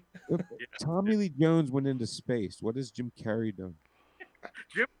 didn't he? Tommy Lee Jones went into space. What has Jim Carrey done?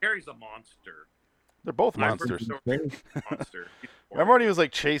 Jim Carrey's a monster. They're both I've heard monsters. stories of monster. Remember when he was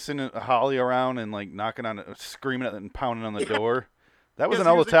like chasing Holly around and like knocking on it, screaming at it and pounding on the door? That was Yes, in he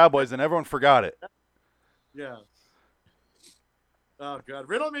all the was in- tabloids and everyone forgot it. Yeah. Oh God!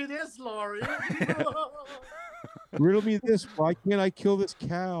 Riddle me this, Laurie. Riddle me this. Why can't I kill this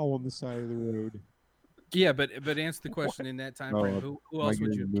cow on the side of the road? Yeah, but answer the question in that time frame. Who else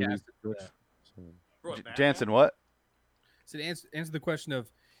would you have casted for that? Jansen, what? So to answer the question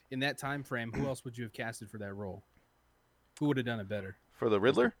of in that time frame, who else would you have casted for that role? Who would have done it better? For the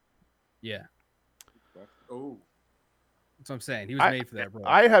Riddler? Yeah, Oh. that's what I'm saying. He was made for that role.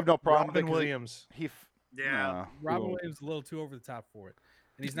 I have no problem Robin because Williams. Yeah. Robin Williams is a little too over the top for it,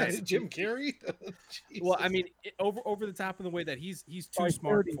 and he's not Jim Carrey. Well, I mean, over the top in the way that he's too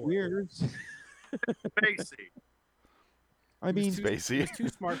smart for it. Years. Spacey. I mean, Spacey. He's too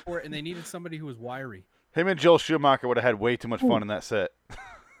smart for it, and they needed somebody who was wiry. Him and Joel Schumacher would have had way too much fun in that set.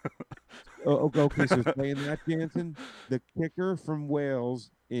 okay, so saying that, Jansen, the kicker from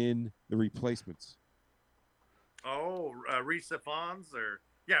Wales in The Replacements. Oh, Risa Fons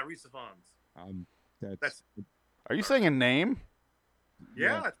Risa Fons. That's Are you saying a name?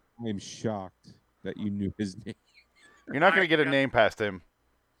 Yeah. I'm shocked that you knew his name. You're not going to get a name past him.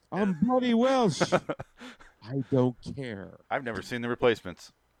 I'm bloody Welsh. I don't care. I've never seen The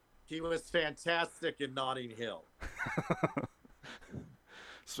Replacements. He was fantastic in Notting Hill.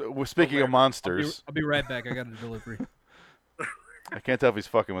 So we're speaking of monsters. I'll be right back. I got a delivery. I can't tell if he's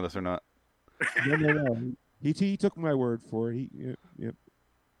fucking with us or not. No. He took my word for it. Yep.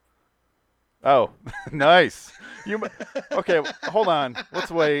 Oh, nice. Okay? Hold on.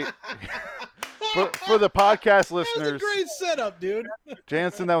 Let's wait. For the podcast That was a listeners, great setup, dude.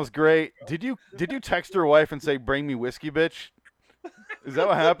 Jansen, that was great. Did you text your wife and say, "Bring me whiskey, bitch"? Is that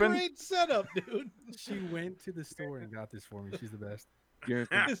what happened? Great setup, dude. She went to the store and got this for me. She's the best.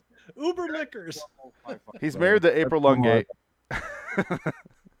 Uber Liquors. He's married to April Lungate.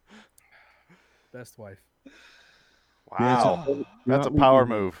 Best wife. Wow, that's a power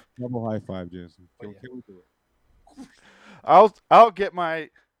move. Double high five, Jansen. Oh, yeah. Can we do it? I'll get my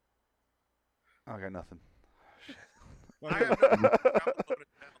I got nothing.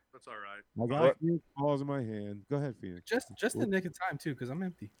 That's all right. I got Phoenix balls in my hand. Go ahead, Phoenix. Just the nick of time too, because I'm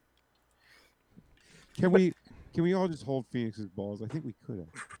empty. Can we all just hold Phoenix's balls? I think we could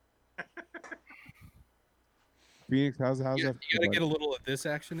have. Phoenix, how's that? You gotta get a little of this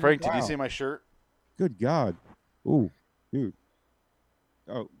action. in. Frank, did you Wow. see my shirt? Good God. Ooh, dude.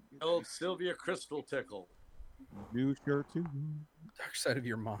 Oh, Old Sylvia Crystal Tickle. new shirt too. Dark side of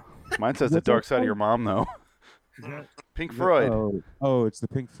your mom. Mine says the What's dark that side of called? your mom, though. Is that- Pink Floyd. Oh, it's the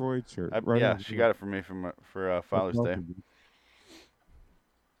Pink Floyd shirt. Right Yeah, on. she got it for me for Father's Day.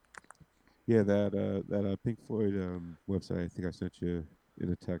 Yeah, that Pink Floyd website. I think I sent you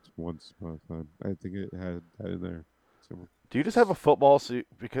in a text once upon a time. I think it had that in there somewhere. Do you just have a football so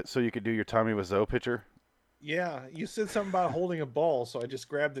you could do your Tommy Wiseau picture? Yeah, you said something about holding a ball, so I just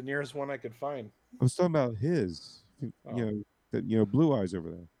grabbed the nearest one I could find. I was talking about his. Oh. Blue eyes over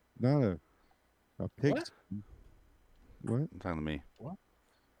there, not a pig. What? What? It's on to me.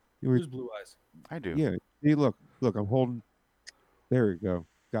 You were, Who's blue eyes? I do. yeah. See, look. I'm holding. There we go.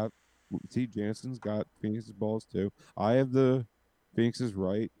 See, Jansen's got Phoenix's balls too. I have the Phoenix's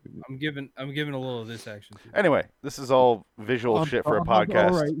right. I'm giving a little of this action too. Anyway, this is all visual shit for a All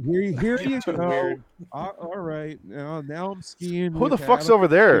podcast. right, here you Too go. weird. All right, now I'm skiing. Who the with fuck's Adam. over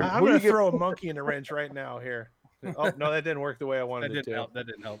there? I'm Who do gonna you get- throw a monkey in a wrench right now. Here. Oh no, that didn't work the way I That wanted it didn't to. help. That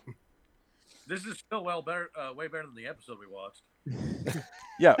didn't help. This is still way better than the episode we watched.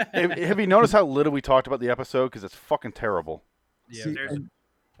 Yeah. Have you noticed how little we talked about the episode? Because it's fucking terrible. Yeah. See, there's- and-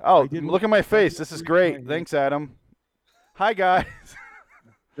 Oh, I did look at my face. This is great. Thanks, Adam. Hi, guys.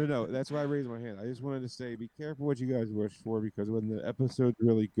 No, that's why I raised my hand. I just wanted to say, be careful what you guys wish for, because when the episode's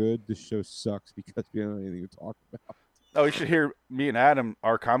really good, the show sucks because we don't have anything to talk about. Oh, you should hear me and Adam,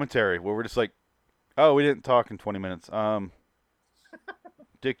 our commentary, where we're just like, oh, we didn't talk in 20 minutes.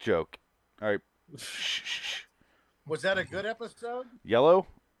 Dick joke. All right. Shh. Was that a good episode? Yellow?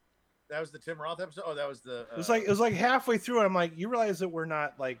 That was the Tim Roth episode. Oh, that was the. It was like halfway through, and I'm like, you realize that we're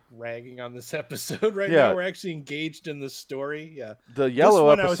not like ragging on this episode right Yeah. now. We're actually engaged in the story. Yeah. The This yellow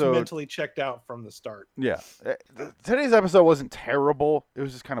one I was episode. mentally checked out from the start. Yeah. Today's episode wasn't terrible. It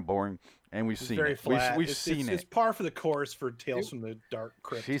was just kind of boring. And we've It's seen very it. flat. We've it's, seen it's it. par for the course for Tales from the Dark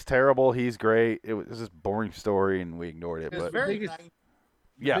Crypt. He's terrible. He's great. It was just boring story, and we ignored it. It was But very biggest- nice.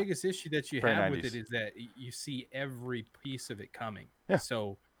 The yeah, biggest issue that you Very have with 90s. it is that you see every piece of it coming. Yeah.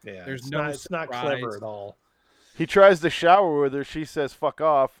 So Yeah, There's it's no not, it's not surprise. clever at all. he tries to shower with her. She says "fuck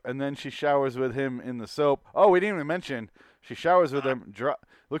off," and then she showers with him in the soap. Oh, we didn't even mention she showers with him.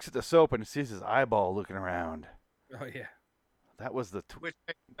 Looks at the soap and sees his eyeball looking around. oh yeah. That was the. Which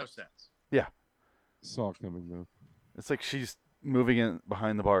makes no sense. Saw it coming though. It's like she's moving in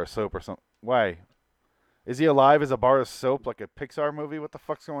behind the bar of soap or something. Why? Is he alive as a bar of soap like a Pixar movie? What the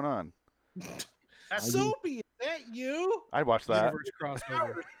fuck's going on? That's Soapy, is that you? I'd watch that. Universe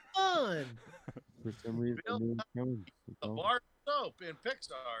crossover. Fun. For some reason, I knew it was coming. That's the all. bar of soap in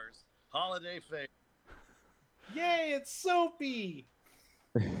Pixar's holiday favorite. Yay, it's Soapy.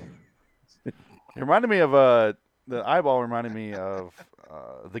 It reminded me of the eyeball reminded me of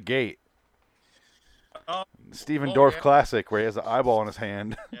The Gate. Oh, Stephen Oh, Dorff yeah. classic where he has an eyeball in his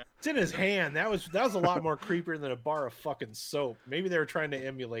hand. It's in his hand. That was a lot more creepier than a bar of fucking soap. Maybe they were trying to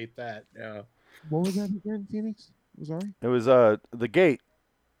emulate that. Yeah. What was that again, Phoenix? I'm sorry. It was The Gate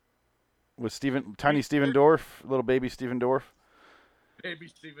with tiny Stephen Dorff, little baby Stephen Dorff. baby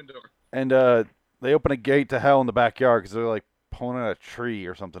Stephen Dorff. And they open a gate to hell in the backyard because they're like pulling out a tree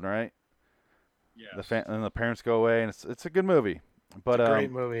or something, right? Yeah. And the parents go away, and it's a good movie. But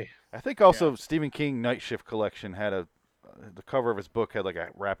Great movie. I think also Stephen King Night Shift Collection had the cover of his book had like a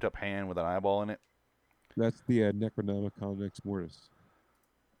wrapped up hand with an eyeball in it. That's the Necronomicon Ex Mortis.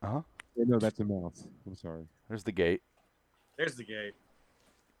 Uh-huh. No, that's a mouth. I'm sorry. There's the gate. There's the gate.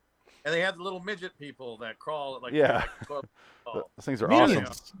 And they had the little midget people that crawl at like Yeah. 12 tall. Those things are awesome.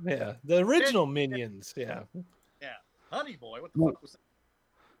 Minions. Yeah. The original Minions. Yeah. Honey Boy, what the fuck was that?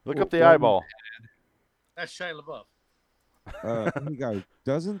 Look up the eyeball. That's Shia LaBeouf. Hey guys,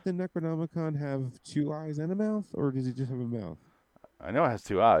 doesn't the Necronomicon have two eyes and a mouth, or does he just have a mouth? I know it has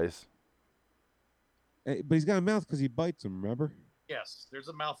two eyes. But he's got a mouth because he bites them. Remember? Yes, there's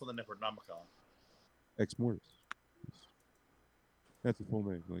a mouth on the Necronomicon. Ex Mortis. That's the full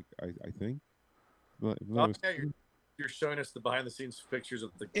name. Like I think. Well, Okay, you're showing us the behind the scenes pictures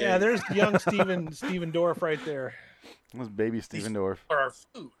of the gate. Yeah, there's young Stephen Dorff right there. It was baby Stephen Dorff. for our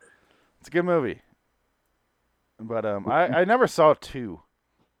food. It's a good movie. But I never saw 2.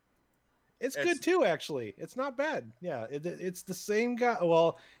 It's It's- good too, actually. It's not bad. Yeah, it's the same guy.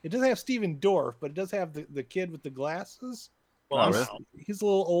 Well, it doesn't have Stephen Dorff, but it does have the kid with the glasses. Well, Oh, I'm really? out. He's a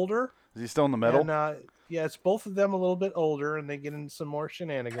little older. Is he still in the middle? And, yeah, it's both of them a little bit older, and they get into some more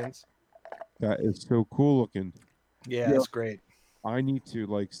shenanigans. That is so cool looking. Yeah, Yeah. it's great. I need to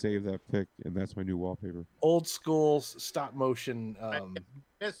like save that pic, and that's my new wallpaper. Old school stop motion.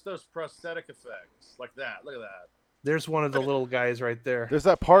 It's those prosthetic effects like that. Look at that. There's one of the little guys right there. There's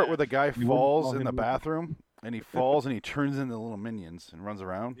that part where the guy wouldn't falls call in him the a- bathroom, and he falls and he turns into little minions and runs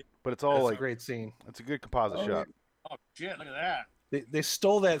around. But it's all That's like a great scene. it's a good composite shot. Oh shit! Look at that. They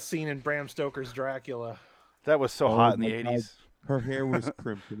stole that scene in Bram Stoker's Dracula. That was so Oh hot in the my God. '80s. Her hair was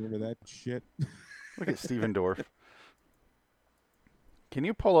crimped. Remember that shit? Look at Steven Dorff. Can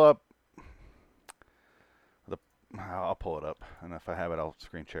you pull up the? I'll pull it up, and if I have it, I'll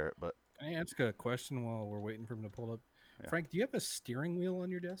screen share it. But Can I ask a question while we're waiting for him to pull up? Yeah. Frank, do you have a steering wheel on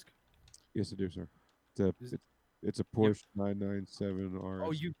your desk? Yes, I do, sir. Is it- It's a Porsche 997 RS.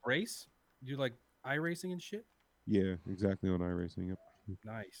 Oh, you race? You like iRacing and shit? Yeah, exactly on iRacing. Yep.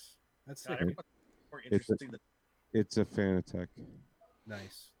 Nice. That's God, sick. everyone's more It's a- interesting than It's a Fanatec.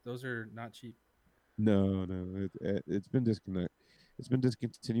 Nice. Those are not cheap. No, it's been disconnect. It's been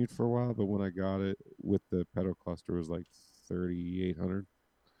discontinued for a while, but when I got it with the pedal cluster, it was like 3,800.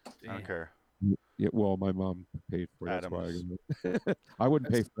 I don't care. Yeah, well, my mom paid for it. That's why I Adams. got it. I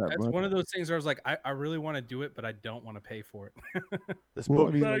wouldn't pay for that That's much. one of those things where I was like, I really want to do it, but I don't want to pay for it. This Well, I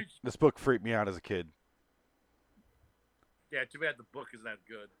book, mean, like, this book freaked me out as a kid. Yeah, too bad the book isn't that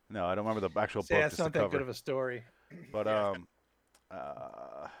good. No, I don't remember the actual Yeah, book, it's just the not that cover. good of a story. But Yeah.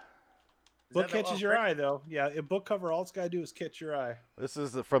 Is Book that the- catches your eye, though. Yeah, a book cover, all it's got to do is catch your eye. this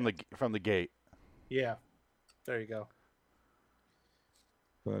is from the gate. Yeah, there you go.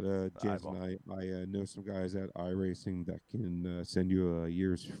 But Jason, I know some guys at iRacing that can send you a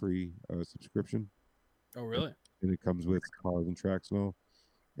year's free subscription, Oh, really? and it comes with cars and tracks and all.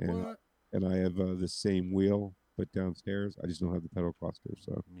 And What? and I have the same wheel, but downstairs. I just don't have the pedal cluster.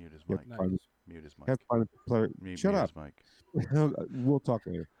 So Mute his Yeah, mic. fine. Mute his mic. have fun. Shut mute up. His mic. We'll talk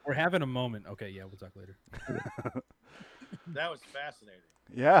later. We're having a moment. Okay, yeah, we'll talk later. That was fascinating.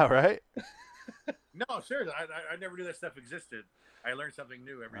 Yeah, right. No, seriously, I never knew that stuff existed. I learned something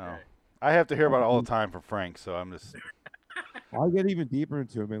new every day. Oh. I have to hear about it all the time from Frank, so I'm just. I'll get even deeper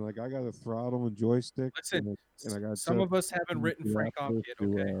into it, man. Like I got a throttle and joystick. Listen, and I got some of us haven't written Frank off yet.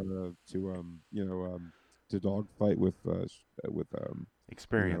 Okay. to dogfight with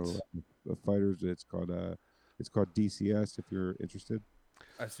Experience. the fighters. It's called DCS. If you're interested.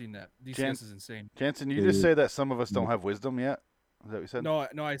 I've seen that. DCS Jan- is insane. Jansen, you just say that some of us don't have wisdom yet? Is that what you said? No,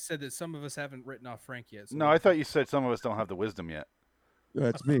 I said that some of us haven't written off Frank yet. so No, I thought you said some of us don't have the wisdom yet.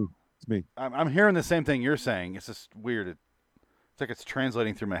 That's me. It's me. I'm hearing the same thing you're saying. It's just weird. It's like it's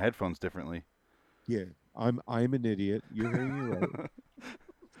translating through my headphones differently. Yeah, I'm an idiot. You're hearing me right.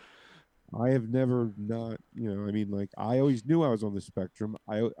 I have never not, I mean, like I always knew I was on the spectrum.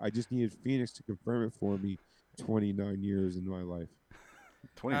 I just needed Phoenix to confirm it for me. 29 years in my life.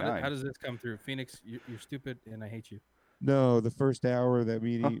 29. How does this come through? Phoenix, you're stupid and I hate you. No, the first hour that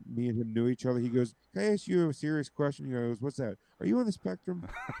me and him knew each other, he goes, "Can I ask you a serious question?" He goes, "What's that? Are you on the spectrum?"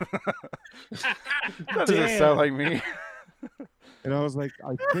 That doesn't sound like me. And I was like,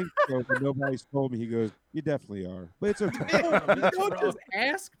 "I think so," but nobody's told me. He goes, "You definitely are, but it's okay." Don't just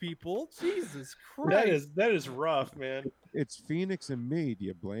ask people. Jesus Christ. That is rough, man. It's Phoenix and me. Do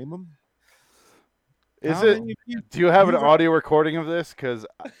you blame him? Is How it? many of you- Do you have an you- audio recording of this? Because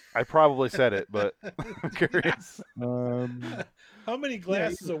I probably said it, but I'm curious. How many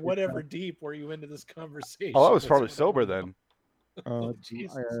glasses of whatever deep were you into this conversation? Oh, I was That's probably what I sober wanna then. know.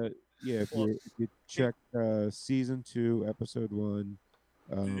 Jesus. Yeah, if you check season 2, episode 1,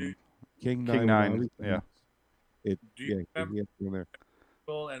 King 9, Nine, yeah. It Do you yeah, remember- he has to go in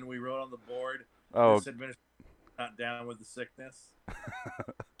there. And we wrote on the board, Oh, this administration is not down with the sickness.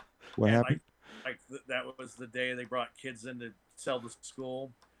 What And happened? that was the day they brought kids in to sell to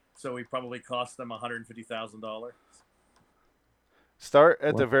school. So we probably cost them $150,000. start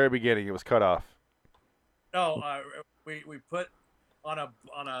at the What? very beginning. It was cut off. No, we put on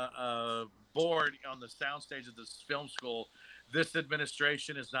a board on the soundstage of this film school. This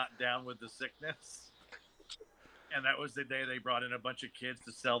administration is not down with the sickness, and that was the day they brought in a bunch of kids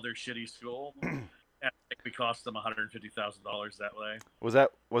to sell their shitty school. And I think we cost them $150,000 that way.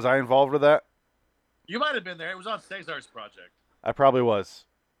 Was I involved with that? You might have been there. It was on Cesar's project. I probably was.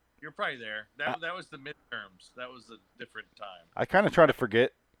 You're probably there. That was the midterms. That was a different time. I kind of try to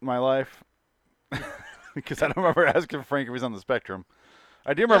forget my life because I don't remember asking Frank if he's on the spectrum.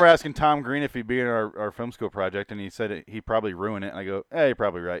 I do remember asking Tom Green if he'd be in our film school project, and he said he'd probably ruin it. And I go, "Hey, you're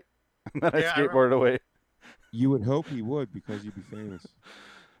probably right." And then I Yeah, I skateboarded away. You would hope he would because you'd be famous.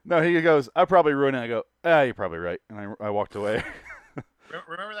 No, he goes, "I probably ruin it." I go, "Ah, you're probably right," and I walked away.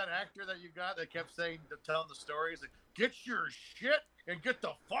 Remember that actor that you got that kept saying, telling the stories, like, "Get your shit and get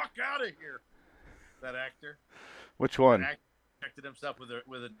the fuck out of here." That actor. Which one? That actor injected himself with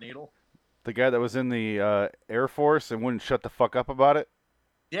a needle. The guy that was in the Air Force and wouldn't shut the fuck up about it?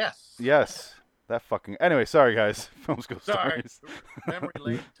 Yes. Yes. That fucking... Anyway, sorry, guys. Films Go Sorry. Stories. Memory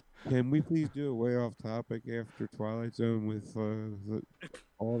lane. Can we please do a way off topic after Twilight Zone with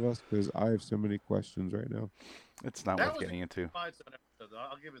all of us? Because I have so many questions right now. It's not That worth was getting into. Twilight Zone episode.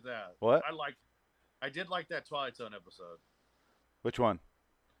 I'll give it that. What? I did like that Twilight Zone episode. Which one?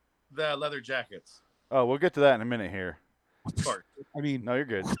 The leather jackets. Oh, we'll get to that in a minute here. Part. I mean, No, you're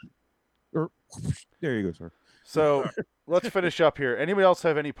good. there you go, sir. So let's finish up here. Anybody else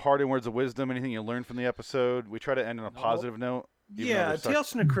have any parting words of wisdom? Anything you learned from the episode? We try to end on a positive note. even though Yeah, there's such-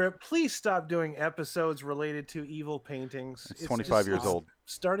 Tales from the Crypt, please stop doing episodes related to evil paintings. It's 25 years old.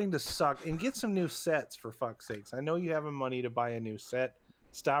 Starting to suck. And get some new sets, for fuck's sakes. I know you have the money to buy a new set.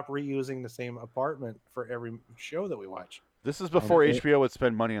 Stop reusing the same apartment for every show that we watch. This is before HBO would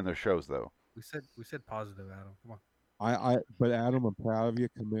spend money on their shows, though. We said positive, Adam. Come on. But Adam, I'm proud of you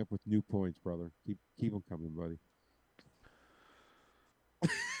coming up with new points, brother. Keep them coming, buddy.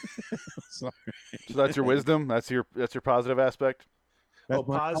 Sorry. So that's your wisdom. That's your positive aspect. Oh,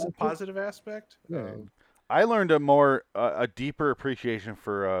 positive aspect? Yeah. I learned a deeper appreciation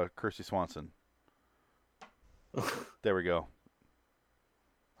for Kirsty Swanson. There we go.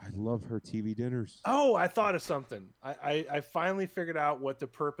 I love her TV dinners. Oh, I thought of something. I finally figured out what the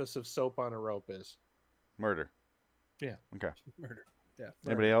purpose of Soap on a Rope is. Murder. Yeah. Okay. Murder. Yeah.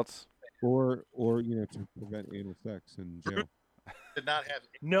 Anybody else? Or to prevent anal sex in jail. Did not have.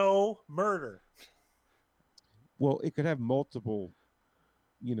 No murder. Well, it could have multiple,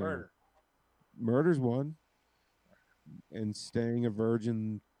 Murder. Murder's one, and staying a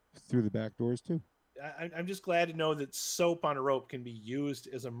virgin through the back doors too. I'm just glad to know that soap on a rope can be used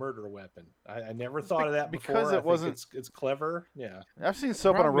as a murder weapon. I never thought of that before. Because it I think wasn't- It's clever. Yeah. I've seen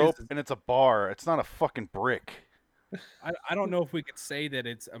Soap on a problem is- Rope, and it's a bar. It's not a fucking brick. I don't know if we could say that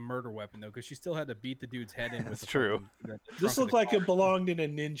it's a murder weapon though, because she still had to beat the dude's head in. With That's the true. fucking- the This trunk of looked the like car. it belonged in a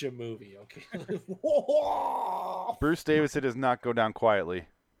ninja movie. Okay. Bruce Davison does not go down quietly.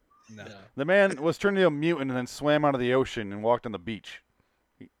 No. Yeah. The man was turned into a mutant and then swam out of the ocean and walked on the beach.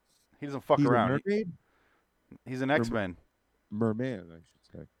 He doesn't fuck He's a around. mermaid? He's an X-Men. Merman, I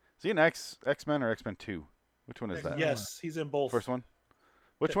should say. Is he an X-Men or X-Men 2? Which one is that? Yes, he's in both. First one?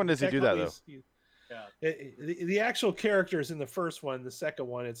 Which one does he do that, though? Yeah. The actual characters in the first one, the second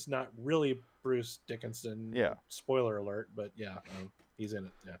one, it's not really Bruce Dickinson. Yeah. Spoiler alert, but yeah, he's in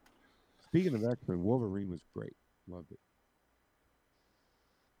it. Yeah. Speaking of X-Men, Wolverine was great. Loved it.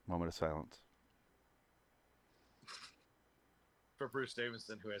 Moment of silence. For Bruce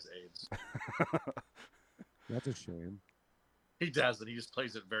Davison, who has AIDS. That's a shame. He doesn't. He just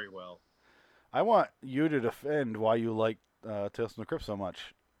plays it very well. I want you to defend why you like Tales from the Crypt so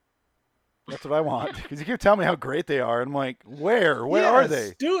much. That's what I want. Because you keep telling me how great they are. And I'm like, where? Where are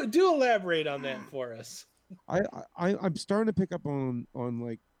they? Do elaborate on that for us. I'm starting to pick up on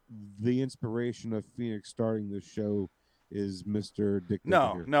like the inspiration of Phoenix starting the show is Mr. Dick.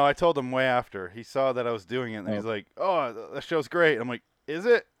 No, I told him way after. He saw that I was doing it, and he's like, oh, the show's great. I'm like, is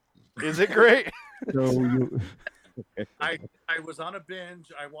it? Is it great? So you, I was on a binge.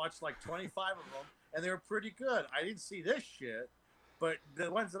 I watched like 25 of them, and they were pretty good. I didn't see this shit, but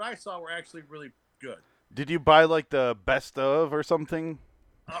the ones that I saw were actually really good. Did you buy like the best of or something?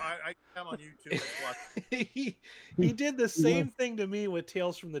 I am on YouTube. And watch. he did the same thing to me with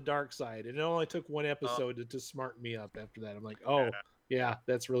Tales from the Dark Side, and it only took one episode to smarten me up after that. I'm like, oh, yeah,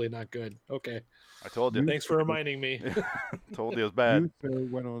 that's really not good. Okay. I told you. Thanks for reminding me. Told you it was bad. you sir,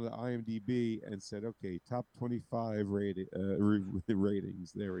 went on the IMDb and said, okay, top 25 ratings.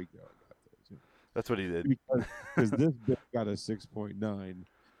 There we go. Got those. That's what he did. Because this bit got a 6.9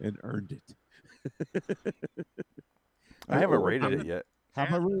 and earned it. I haven't rated it yet. How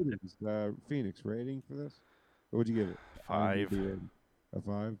about ratings? Phoenix rating for this? What would you give it? 5. IMDb rating. A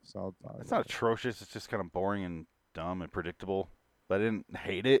 5? Solid 5. It's not atrocious. It's just kind of boring and dumb and predictable. But I didn't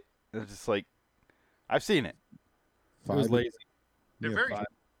hate it. It's just like, I've seen it. It was 5. lazy. They're Yeah, very. 5.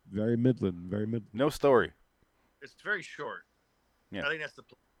 Very midland. Very midland. No story. It's very short. Yeah. I think that's the.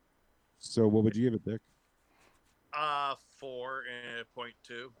 So what would you give it, Dick?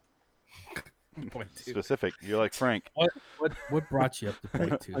 4.2. Point two. Specific. You're like Frank. What brought you up to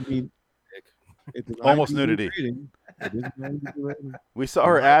point two? I mean, it's an Almost IMDb nudity. rating. It is an IMDb rating. We saw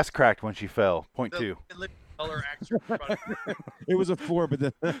her ass cracked when she fell. Point 2. The color actor in front of It was a 4, but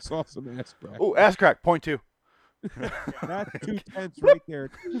then I saw some ass crack. Oh, ass crack. Point 2. That's 2 tenths right there.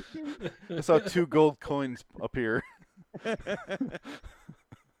 I saw 2 gold coins appear.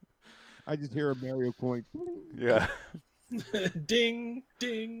 I just hear a Mario coin. Yeah. Ding,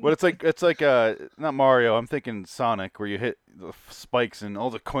 ding. But it's like not Mario. I'm thinking Sonic, where you hit the spikes and all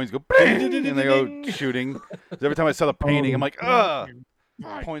the coins go bang, and they go shooting. Every time I saw the painting, I'm like,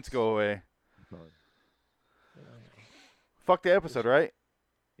 points go away. Sorry. Fuck the episode, right?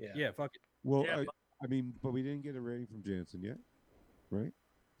 Yeah, fuck it. Well, Yeah, I mean, but we didn't get a rating from Jansen yet, right?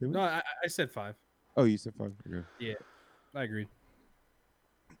 Did we? No, I said 5. Oh, you said 5. Okay. Yeah, I agreed.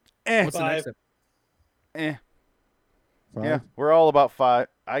 What's the next step? Eh. 5? Yeah, we're all about 5.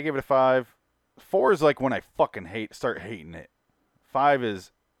 I give it a 5. 4 is like when I fucking start hating it. 5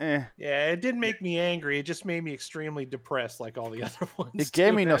 is eh. Yeah, it didn't make me angry. It just made me extremely depressed, like all the other ones. It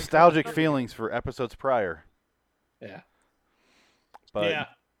gave me nostalgic feelings for episodes prior. Yeah. But Yeah.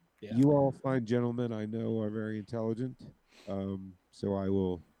 You all fine gentlemen, I know, are very intelligent. So I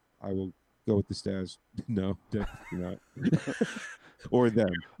will go with the stats. No, definitely not. Or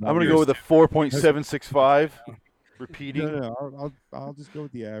them. I'm gonna go with a 4.765. Repeating. No, I'll just go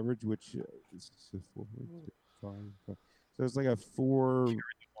with the average, which is 4, 5. So it's like a 4,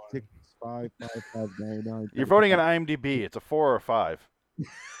 6, 5, 5, 5, 9, 9. You're voting on IMDb. It's a 4 or a 5.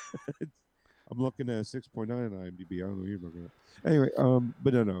 I'm looking at a 6.9 on IMDb. I don't know what you're looking at. Anyway,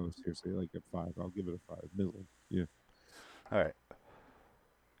 but no, seriously, like a 5. I'll give it a 5. Middling. Yeah. All right.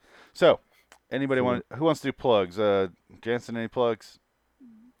 So, anybody who wants to do plugs? Jansen, any plugs?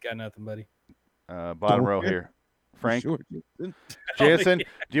 Got nothing, buddy. Bottom row here. Frank, Sure. Jansen,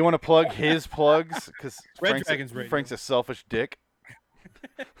 do you want to plug his plugs? Because Red Dragons Radio. Frank's a selfish dick.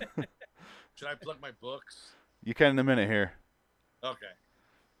 Should I plug my books? You can in a minute here. Okay.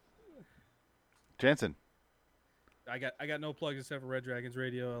 Jansen. I got no plugs except for Red Dragons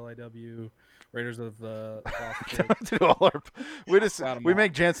Radio, LIW, Raiders of the Do all our, Got 'em we all.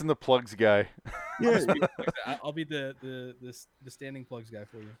 make Jansen the plugs guy. Yeah. I'll be the standing plugs guy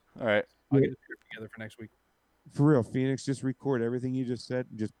for you. All right. I'll get the script together for next week. For real, Phoenix, just record everything you just said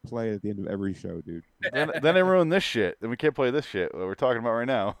and just play it at the end of every show, dude. Then I ruin this shit. Then we can't play this shit. What we're talking about right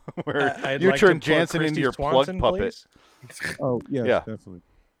now. Where I'd you like to turn plug Jansen into Christy your Swanson, plug puppet. please. Oh, yes, Yeah. definitely.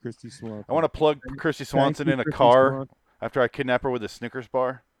 Christy Swanson. I want to plug Christy Swanson Thank in you, a Christy car Swanson. after I kidnap her with a Snickers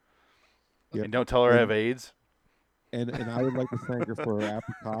bar. Yep. And don't tell her I have AIDS. And I would like to thank her for her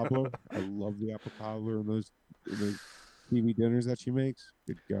apple cobbler. I love the apple cobbler and those TV dinners that she makes.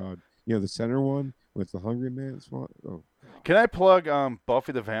 Good God. You know, the center one with the Hungry Man Swan. Oh, Can I plug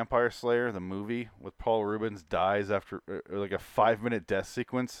Buffy the Vampire Slayer, the movie with Paul Rubens dies after like a 5-minute death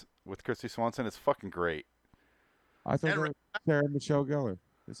sequence with Christy Swanson? It's fucking great. I thought that was Sarah Michelle Gellar.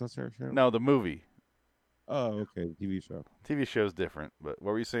 Is that Sarah Michelle? No, the movie. Oh, okay. The TV show. TV show's different. But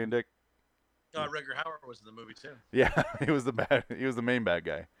what were you saying, Dick? Rutger Hauer was in the movie too. Yeah, he was the main bad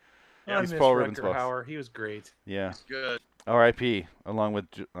guy. I He's miss Paul Rubens' Rutger boss. Hauer. He was great. Yeah. It's good. R.I.P. Along with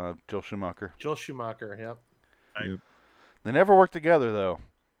Joel Schumacher. Joel Schumacher. Yep. They never worked together though.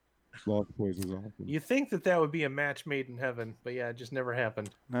 Lost Boys was awesome. You think that would be a match made in heaven, but yeah, it just never happened.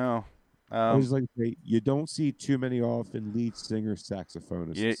 No. I was like, to say, you don't see too many often lead singer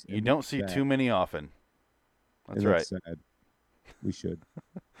saxophonists. You don't see too many often. That's right. Sad. We should.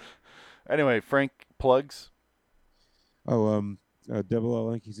 Anyway, Frank, plugs. Oh, Double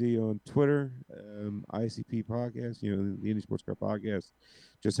L NKZ on Twitter, ICP podcast, you know, the Indy Sports Car podcast.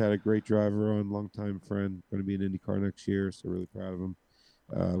 Just had a great driver on, longtime friend, going to be in IndyCar next year, so really proud of him.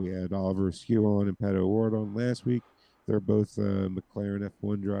 We had Oliver Askew on and Pato Ward on last week. They're both McLaren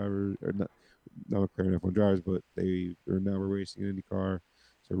F1 drivers, or not McLaren F1 drivers, but they are now racing in IndyCar,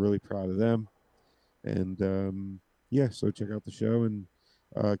 so really proud of them. And yeah, so check out the show and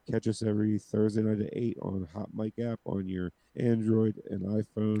catch us every Thursday night at 8 on Hot Mic app on your Android and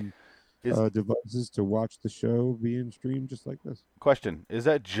iPhone devices to watch the show being streamed just like this. Question: is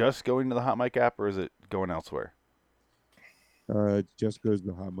that just going to the Hot Mic app, or is it going elsewhere? It just goes to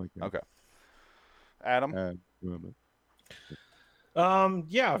the Hot Mic app. Okay. Adam.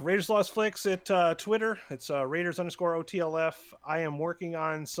 Yeah, Raiders Lost Flicks at Twitter. It's Raiders_OTLF. I am working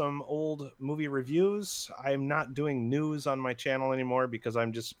on some old movie reviews. I'm not doing news on my channel anymore because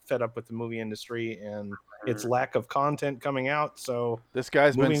I'm just fed up with the movie industry and its lack of content coming out. So This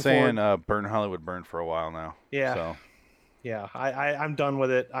guy's been moving saying forward- burn Hollywood burn for a while now. Yeah. So yeah, I'm done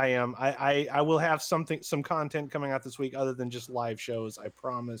with it. I am. I will have some content coming out this week other than just live shows. I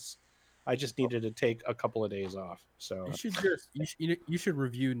promise. I just needed to take a couple of days off. So You should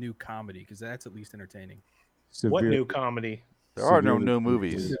review new comedy because that's at least entertaining. what new comedy? there are no new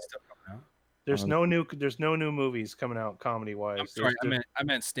movies. Good stuff coming out. There's no new movies coming out comedy wise. I'm sorry, I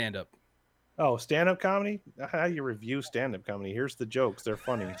meant stand up. Oh, stand-up comedy? How do you review stand-up comedy? Here's the jokes. They're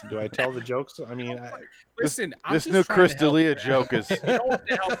funny. Do I tell the jokes? I mean, Listen, I'm This just new trying Chris to help D'Elia you. joke is. You don't want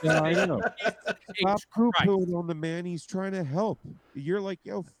to help Yeah, I me. know. Stop poo-pooing on the man. He's trying to help. You're like,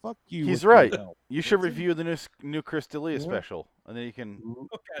 yo, fuck you. He's with your right. help. You should That's it. review the new Chris D'Elia Yeah. special, and then you can.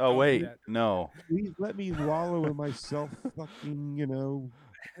 Okay, Oh don't do wait, that. no. Please let me wallow in myself. Fucking, The new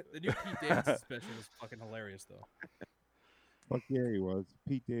Pete Davidson special was fucking hilarious, though. Fuck yeah, he was.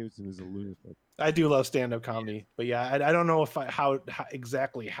 Pete Davidson is a lunatic. I do love stand-up comedy, but yeah, I don't know if how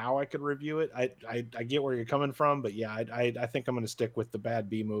exactly how I could review it. I get where you're coming from, but yeah, I think I'm going to stick with the bad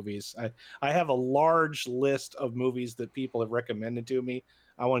B movies. I have a large list of movies that people have recommended to me.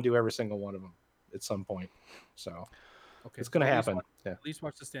 I want to do every single one of them at some point. So Okay, it's going to at least happen. watch- Yeah. At least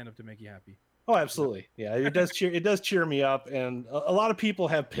watch the stand up to make you happy. Oh, absolutely. Yeah, it does cheer me up, and a lot of people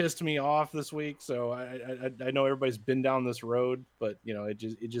have pissed me off this week. So I know everybody's been down this road, but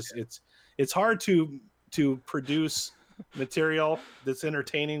it's hard to produce material that's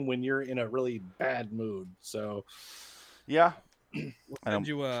entertaining when you're in a really bad mood. So Yeah. We'll I don't-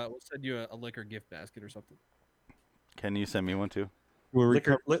 send you a liquor gift basket or something. Can you send me one too? We'll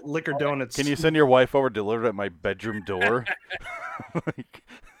liquor donuts. Can you send your wife over delivered at my bedroom door? Like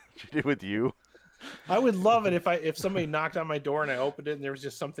she did with you. I would love it if somebody knocked on my door and I opened it and there was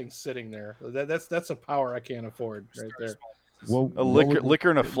just something sitting there. That's a power I can't afford right Start a there. small business. Well, A what would liquor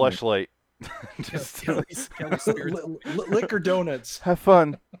and a you- fleshlight. Just Kelly's Spirits. Liquor donuts. have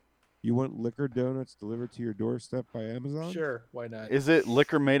fun. You want liquor donuts delivered to your doorstep by Amazon? Sure, why not? Is it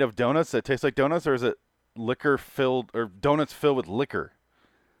liquor made of donuts that taste like donuts, or is it liquor filled or donuts filled with liquor?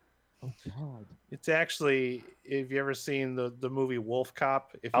 Oh God. It's actually, if you ever seen the movie Wolf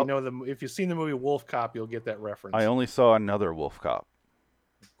Cop, if I'll- you know if you've seen the movie Wolf Cop, you'll get that reference. I only saw another Wolf Cop.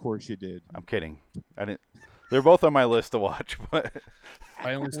 Of course you did. I'm kidding. I didn't. They're both on my list to watch, but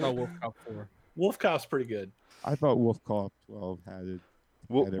I only saw Wolf Cop 4. Wolf Cop's pretty good. I thought Wolf Cop 12 had it.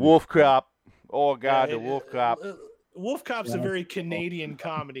 Wolf Cop. Oh God, Yeah, the Wolf Cop. Wolf Cop's a very Canadian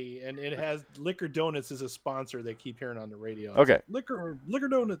comedy, and it has Liquor Donuts as a sponsor. They keep hearing on the radio. It's Okay. like, liquor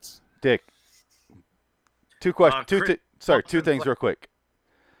donuts. Dick. Two questions. Chris- Two things real quick.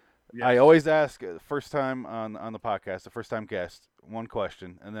 Yes. I always ask first time on the podcast, the first time guest, one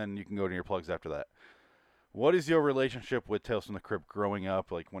question, and then you can go to your plugs after that. What is your relationship with Tales from the Crypt growing up,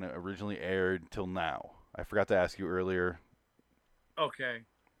 like when it originally aired till now? I forgot to ask you earlier. Okay.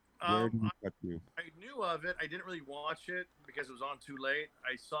 Where did he cut you? I knew of it. I didn't really watch it because it was on too late.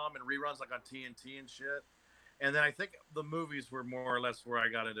 I saw them in reruns like on TNT and shit. And then I think the movies were more or less where I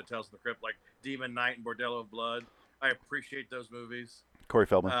got into Tales from the Crypt, like Demon Knight and Bordello of Blood. I appreciate those movies. Corey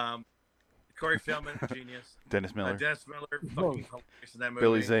Feldman, Corey Feldman, genius. Dennis Miller, Dennis Miller, fucking hilarious in that movie.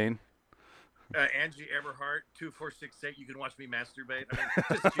 Billy Zane. Angie Everhart, 2468. You can watch me masturbate. I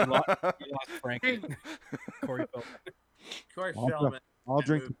mean, just You lost Frank. Corey Feldman. Corey I'll Feldman. I'll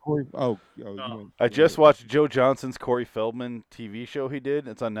drink the Corey. Oh, you Oh. went- I just watched Joe Johnson's Corey Feldman TV show he did.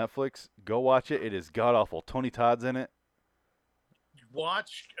 It's on Netflix. Go watch it. It is god awful. Tony Todd's in it.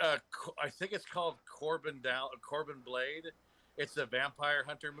 Watch. I think it's called Corbin Blade. It's a vampire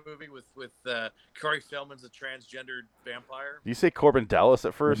hunter movie with Corey Feldman's a transgendered vampire. Do you say Corbin Dallas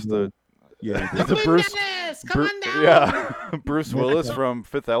at first? The Yeah, he is did. it Bruce? Yeah, Bruce Willis from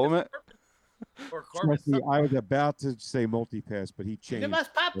Fifth Element. Or Corbin. Trust me, I was about to say multipass, but he changed. pop,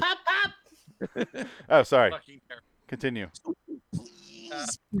 pop, pop. Oh, sorry. Fucking terrible. Continue.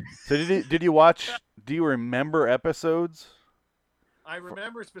 So did you watch? Do you remember episodes? I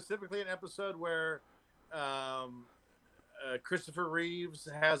remember specifically an episode where Christopher Reeves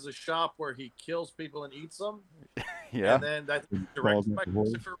has a shop where he kills people and eats them. Yeah. And then that's And directed calls by it the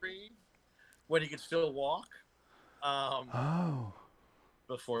voice. Christopher Reeve when he could still walk. Oh.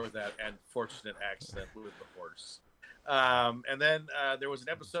 Before that unfortunate accident with the horse. And then there was an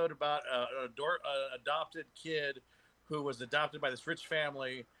episode about an adopted kid who was adopted by this rich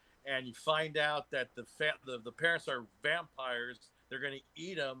family, and you find out that the parents are vampires. They're going to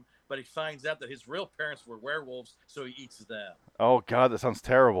eat him, but he finds out that his real parents were werewolves, so he eats them. Oh God, that sounds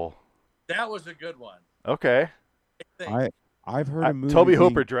terrible. That was a good one. Okay. I think. I've heard a movie. Toby being-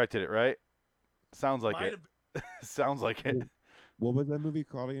 Hooper directed it, right? Sounds like Might it. have Sounds like it. What was that movie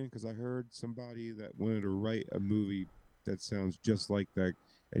called again? Because I heard somebody that wanted to write a movie that sounds just like that,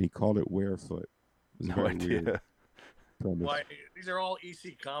 and he called it Werefoot. It was a No very idea. weird premise. Well, these are all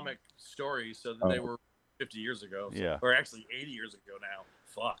EC comic stories, so Oh. they were 50 years ago. So, Yeah. Or actually 80 years ago now.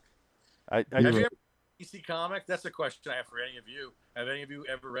 Fuck. I You're Have you right. ever read EC comic? That's a question I have for any of you. Have any of you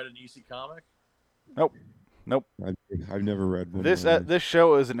ever read an EC comic? I've never read one. this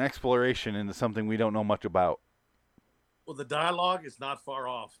show is an exploration into something we don't know much about. Well, the dialogue is not far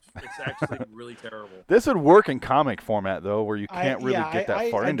off. It's actually really terrible. This would work in comic format though, where you can't really get that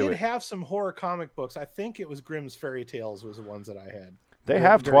far into I it. did have some horror comic books. I think it was Grimm's Fairy Tales was the ones that I had. They They're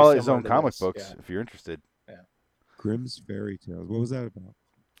have very Twilight similar Zone to comic this, books yeah. if you're interested. Grimm's Fairy Tales. What was that about?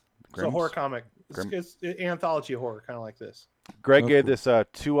 It's a Grimm's? horror comic. Grimm- It's anthology horror, kind of like this. Greg Oh, gave cool. this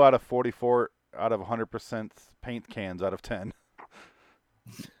 2 out of 44 out of 100% paint cans out of 10.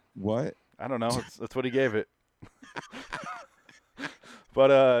 What? I don't know. That's what he gave it.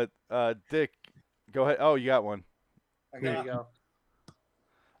 But Dick, go ahead. Oh, you got one. There you go.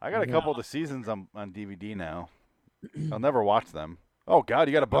 I got a Yeah. couple of the seasons on DVD now. I'll never watch them. Oh God,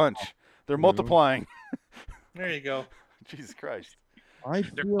 you got a bunch. They're Mhm. multiplying. There you go. Jesus Christ. I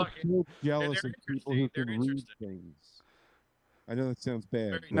They're feel fucking- so jealous they're of people who interesting. can They're read interesting. things. I know that sounds bad.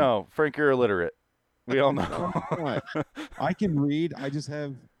 Very- but No, Frank, you're illiterate. We all know. I'm not. I can read. I just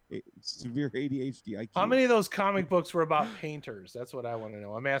have severe ADHD. I can't. How many of those comic books were about painters? That's what I want to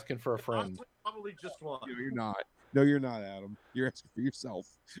know. I'm asking for a friend. Honestly, probably just one. No, you're not. No, you're not, Adam. You're asking for yourself.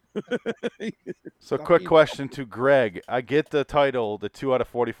 So, Stop quick being- question to Greg. I get the title, the 2 out of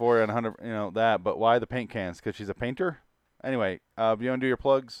 44 and 100, that, but why the paint cans? Because she's a painter? Anyway, you want to do your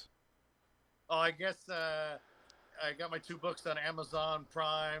plugs? Oh, I guess I got my 2 books on Amazon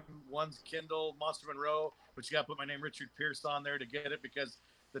Prime. One's Kindle, Monster Monroe, but you got to put my name Richard Pierce on there to get it because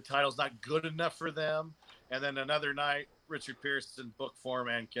the title's not good enough for them. And then Another Night, Richard Pierce in book form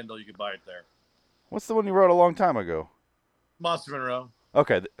and Kindle. You can buy it there. What's the one you wrote a long time ago? Monster Monroe.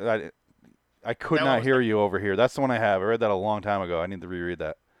 Okay, I could That one not was hear you over here. That's the one I have. I read that a long time ago. I need to reread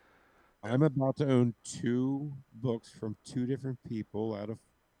that. I'm about to own 2 books from 2 different people out of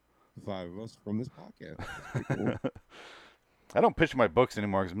 5 of us from this podcast. That's pretty cool. I don't pitch my books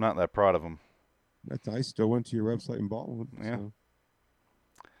anymore because I'm not that proud of them. I still went to your website and bought one. Yeah. So.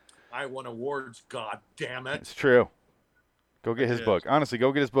 I won awards, god damn it. It's true. Go get his It book. Honestly,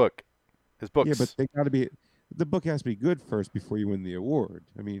 go get his book. His books. Yeah, but they got to be. The book has to be good first before you win the award.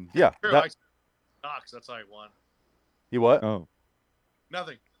 I mean, Yeah, Sure, that- like Knox, that's how I won. you what? oh,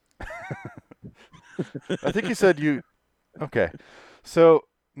 Nothing. I think you said you. Okay, so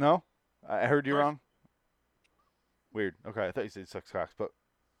no, I heard you Right. wrong. Weird. Okay, I thought you said sucks cocks, but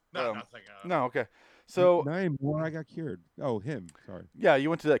No, Um, nothing. no. Okay, so not anymore. I got cured. Oh, him. Sorry. yeah, you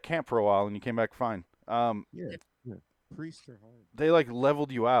went to that camp for a while and you came back fine. Yeah. Priests are hard. They like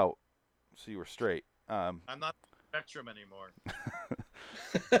leveled you out, so you were straight. I'm not Spectrum anymore.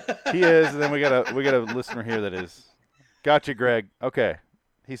 He is, and then we got a listener here that is. Gotcha, Greg. Okay,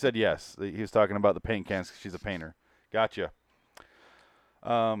 he said yes. He was talking about the paint cans 'cause she's a painter. Gotcha.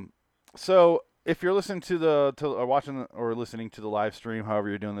 So if you're listening or watching or listening to the live stream, however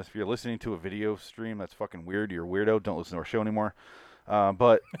you're doing this, if you're listening to a video stream, that's fucking weird. You're a weirdo. Don't listen to our show anymore.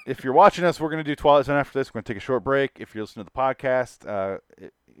 But if you're watching us, we're going to do Twilight Zone after this. We're going to take a short break. If you're listening to the podcast,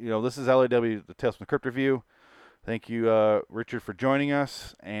 this is LAW, the Tales from the Crypt Review. Thank you, Richard, for joining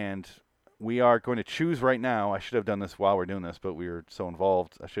us. And we are going to choose right now. I should have done this while we're doing this, but we were so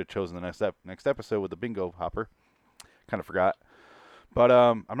involved. I should have chosen the next episode with the bingo hopper. Kind of forgot. But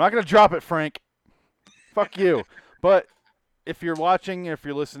I'm not going to drop it, Frank. Fuck you. But if you're watching, if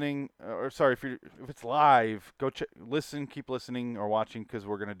you're listening, if it's live, go listen, keep listening or watching because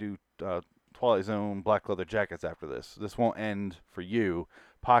we're going to do Twilight Zone Black Leather Jackets after this. This won't end for you,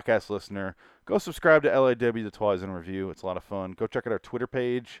 podcast listener. Go subscribe to LAW, the Twilight Zone Review. It's a lot of fun. Go check out our Twitter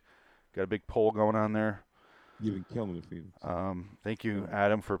page. Got a big poll going on there. You've been killing it, Phoenix. Thank you,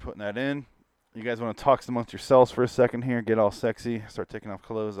 Adam, for putting that in. You guys want to talk amongst yourselves for a second here? Get all sexy. Start taking off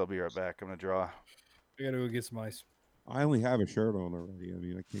clothes. I'll be right back. I'm going to draw. I gotta go get some ice. I only have a shirt on already. I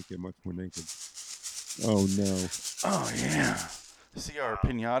mean, I can't get much more naked. Oh no. Oh, yeah. See our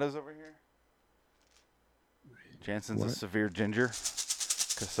pinatas over here? Jansen's a What? severe ginger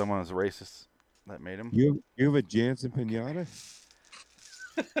because someone was racist that made him. You have a Jansen pinata?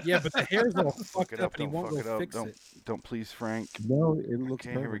 Yeah, but the hair's all Fuck fucked it up, up. and he Don't won't fuck go it up. fix it. Don't please, Frank. No, it looks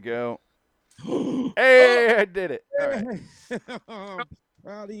Okay, here we perfect. go. Hey, I did it. All right. I'm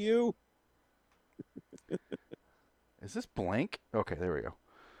proud of you. Is this blank? Okay, there we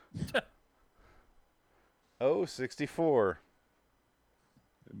go. Oh, 64.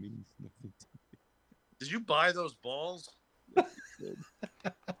 That means nothing. Did you buy those balls? I'm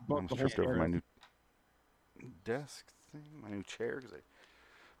Bought the whole stripped over shirt. my new desk thing, my new chair, because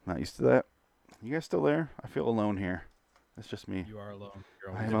I'm not used to that. You guys still there? I feel alone here. That's just me. You are alone.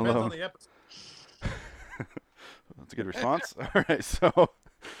 You're I always am Depends alone. on the episode. That's a good response. All right, so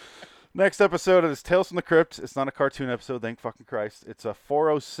next episode is Tales from the Crypt. It's not a cartoon episode, thank fucking Christ. It's a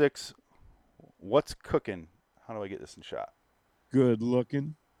 406. What's cooking? How do I get this in shot? Good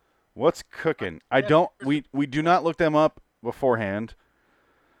looking. What's cooking? I don't. We do not look them up beforehand.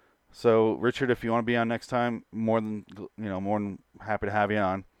 So Richard, if you want to be on next time, more than happy to have you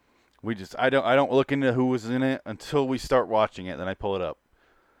on. I don't look into who was in it until we start watching it. Then I pull it up.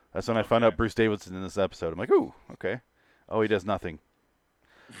 That's when I found out Bruce Davidson in this episode. I'm like, ooh, okay. Oh, he does nothing.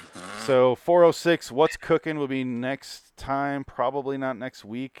 So 406, What's Cooking will be next time. Probably not next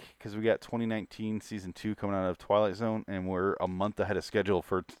week because we got 2019 season 2 coming out of Twilight Zone, and we're a month ahead of schedule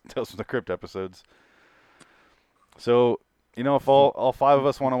for Tales from the Crypt episodes. So, if all 5 of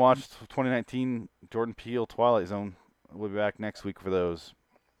us want to watch 2019 Jordan Peele Twilight Zone, we'll be back next week for those.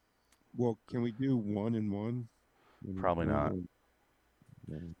 Well, can we do 1 and 1? Probably not.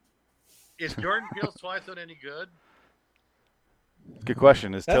 Is Jordan Peele's Twilight Zone any good? Good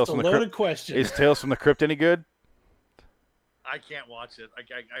question. Is That's Tales a from the loaded Crypt? question. Is Tales from the Crypt any good? I can't watch it. I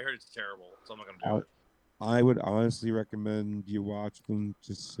heard it's terrible, so I'm not gonna do it. I would honestly recommend you watch them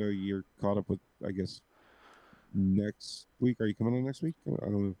just so you're caught up with, I guess, next week. Are you coming on next week? I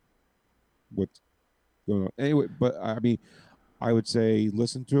don't know what's going on. Anyway, but I mean, I would say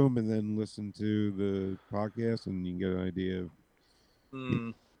listen to them and then listen to the podcast, and you can get an idea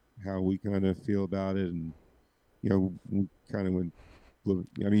of how we kind of feel about it. And, we kind of went.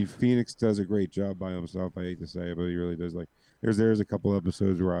 I mean, Phoenix does a great job by himself. I hate to say it, but he really does. Like, there's a couple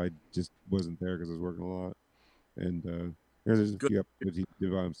episodes where I just wasn't there because I was working a lot, and there's a few episodes he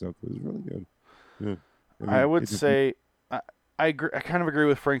did by himself. It was really good. Yeah. I would say I agree. I kind of agree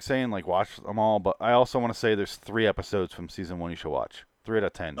with Frank saying like watch them all, but I also want to say there's 3 episodes from season 1 you should watch. 3 out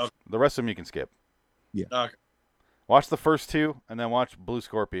of 10. Okay. The rest of them you can skip. Yeah. Okay. Watch the first 2 and then watch Blue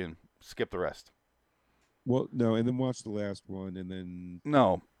Scorpion. Skip the rest. Well, no, and then watch the last one, and then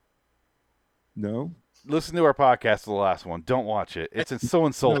No. Listen to our podcast, the last one. Don't watch it. It's so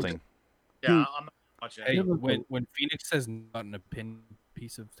insulting. Yeah, I'm not watching Hey, it. when Phoenix says not an opinion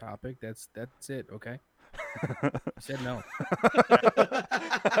piece of topic, that's it. Okay. I said no.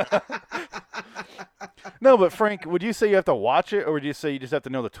 No, but Frank, would you say you have to watch it, or would you say you just have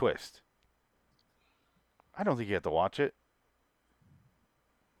to know the twist? I don't think you have to watch it.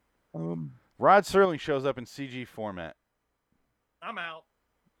 Rod Serling shows up in CG format. I'm out.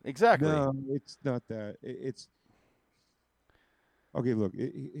 Exactly. No, it's not that. It's okay. Look,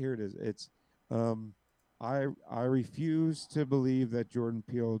 here it is. It's I refuse to believe that Jordan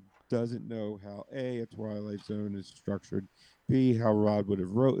Peele doesn't know how a Twilight Zone is structured, B, how Rod would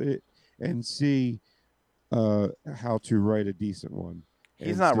have wrote it, and C, how to write a decent one.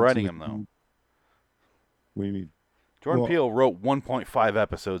 He's not writing them though. What do you mean? Jordan Peele wrote 1.5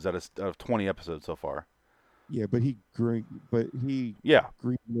 episodes out of 20 episodes so far. Yeah, but he greenlit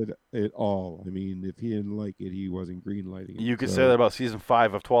it all. I mean, if he didn't like it, he wasn't greenlighting it. You could say that about season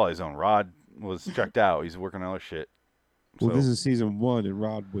 5 of Twilight Zone. Rod was checked out. He's working on other shit. Well, this is season 1, and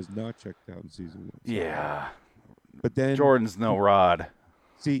Rod was not checked out in season 1. So. Yeah. But then Jordan's no Rod.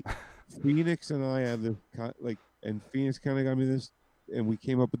 See, Phoenix and I have the and Phoenix kind of got me this, and we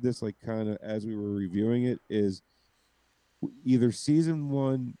came up with this kind of as we were reviewing it, is either season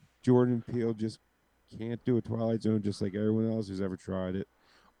 1 Jordan Peele just can't do a Twilight Zone just like everyone else who's ever tried it,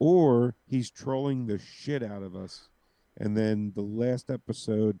 or he's trolling the shit out of us, and then the last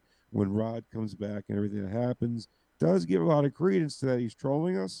episode when Rod comes back and everything that happens does give a lot of credence to that he's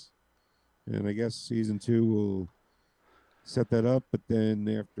trolling us, and I guess season 2 will set that up. But then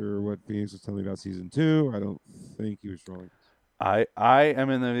after what Phoenix was telling me about season 2, I don't think he was trolling us. I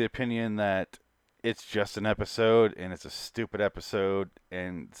am in the opinion that it's just an episode, and it's a stupid episode,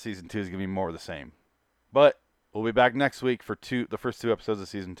 and season 2 is going to be more of the same. But we'll be back next week for the first 2 episodes of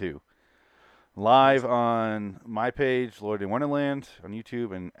season 2. Live on my page, Lloyd in Wonderland, on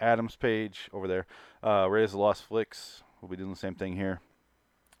YouTube, and Adam's page over there. Raiders of the Lost Flicks. We'll be doing the same thing here.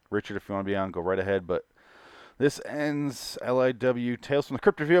 Richard, if you want to be on, go right ahead. But this ends LIW Tales from the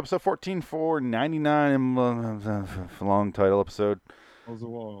Crypt Review, episode 14 for 99. Long title episode.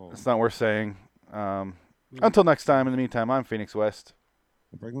 It's not worth saying. Until next time, in the meantime, I'm Phoenix West.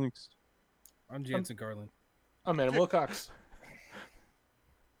 I'm Jansen Garland. I'm Adam Wilcox.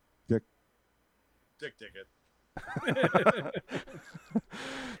 Dick Ticket.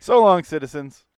 So long, citizens.